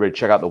just urge everybody to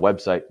check out the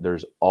website.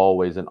 There's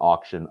always an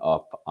auction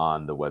up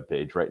on the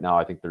webpage. Right now,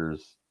 I think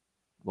there's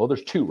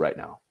 2 right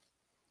now.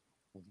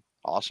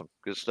 Awesome.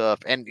 Good stuff.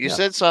 And you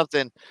said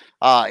something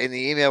in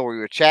the email where we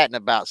were chatting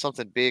about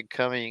something big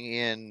coming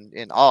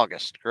in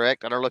August,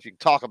 correct? I don't know if you can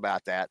talk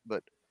about that,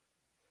 but.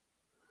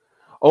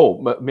 Oh,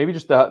 maybe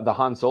just the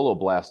Han Solo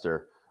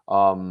blaster.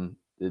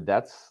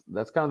 That's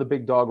kind of the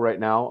big dog right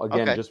now.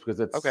 Again, just because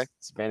it's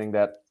spanning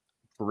that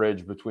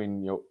bridge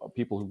between,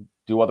 people who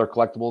do other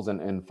collectibles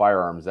and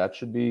firearms. That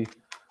should be,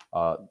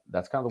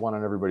 that's kind of the one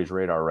on everybody's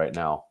radar right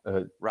now.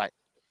 Right.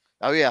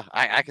 Oh yeah.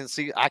 I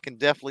can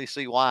definitely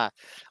see why.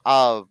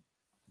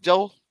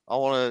 Joel, I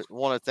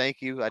want to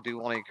thank you. I do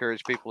want to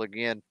encourage people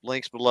again.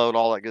 Links below and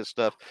all that good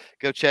stuff.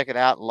 Go check it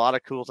out. A lot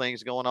of cool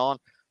things going on.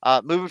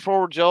 Moving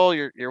forward, Joel,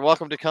 you're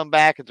welcome to come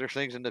back if there's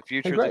things in the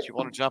future that you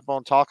want to jump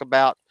on, talk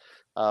about,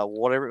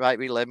 whatever it might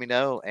be. Let me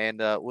know,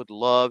 and would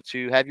love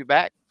to have you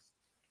back.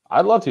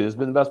 I'd love to. This has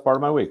been the best part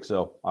of my week,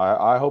 so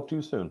I hope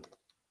to soon.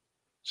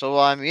 So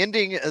I'm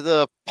ending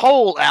the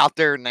poll out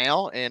there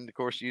now, and of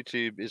course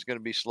YouTube is going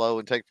to be slow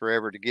and take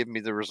forever to give me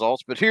the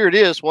results. But here it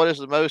is: what is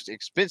the most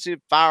expensive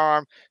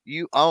firearm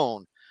you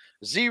own?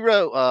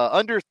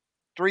 Under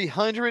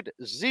 300,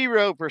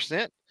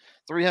 0%.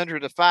 300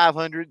 to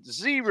 500,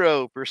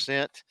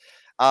 0%.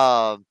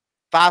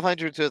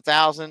 500 to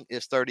 1,000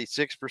 is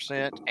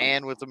 36%,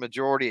 and with the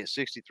majority at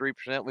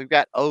 63%, we've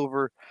got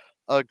over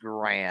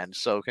 $1,000.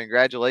 So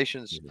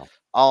congratulations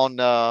on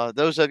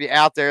those of you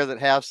out there that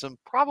have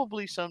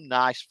probably some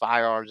nice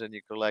firearms in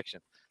your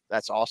collection.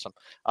 That's awesome.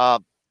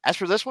 As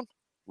for this one,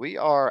 we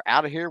are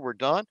out of here. We're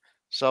done.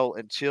 So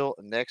until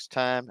next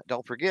time,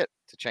 don't forget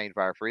to chain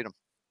fire freedom.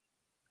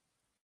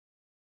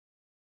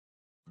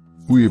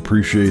 We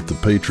appreciate the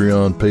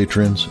Patreon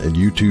patrons and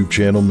YouTube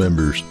channel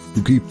members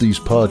who keep these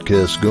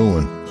podcasts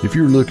going. If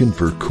you're looking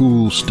for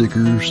cool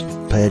stickers,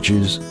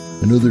 patches,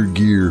 and other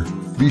gear,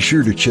 be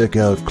sure to check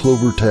out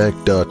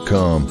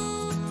clovertac.com.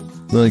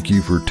 Thank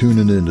you for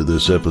tuning into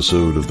this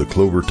episode of the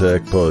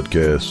CloverTac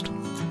Podcast.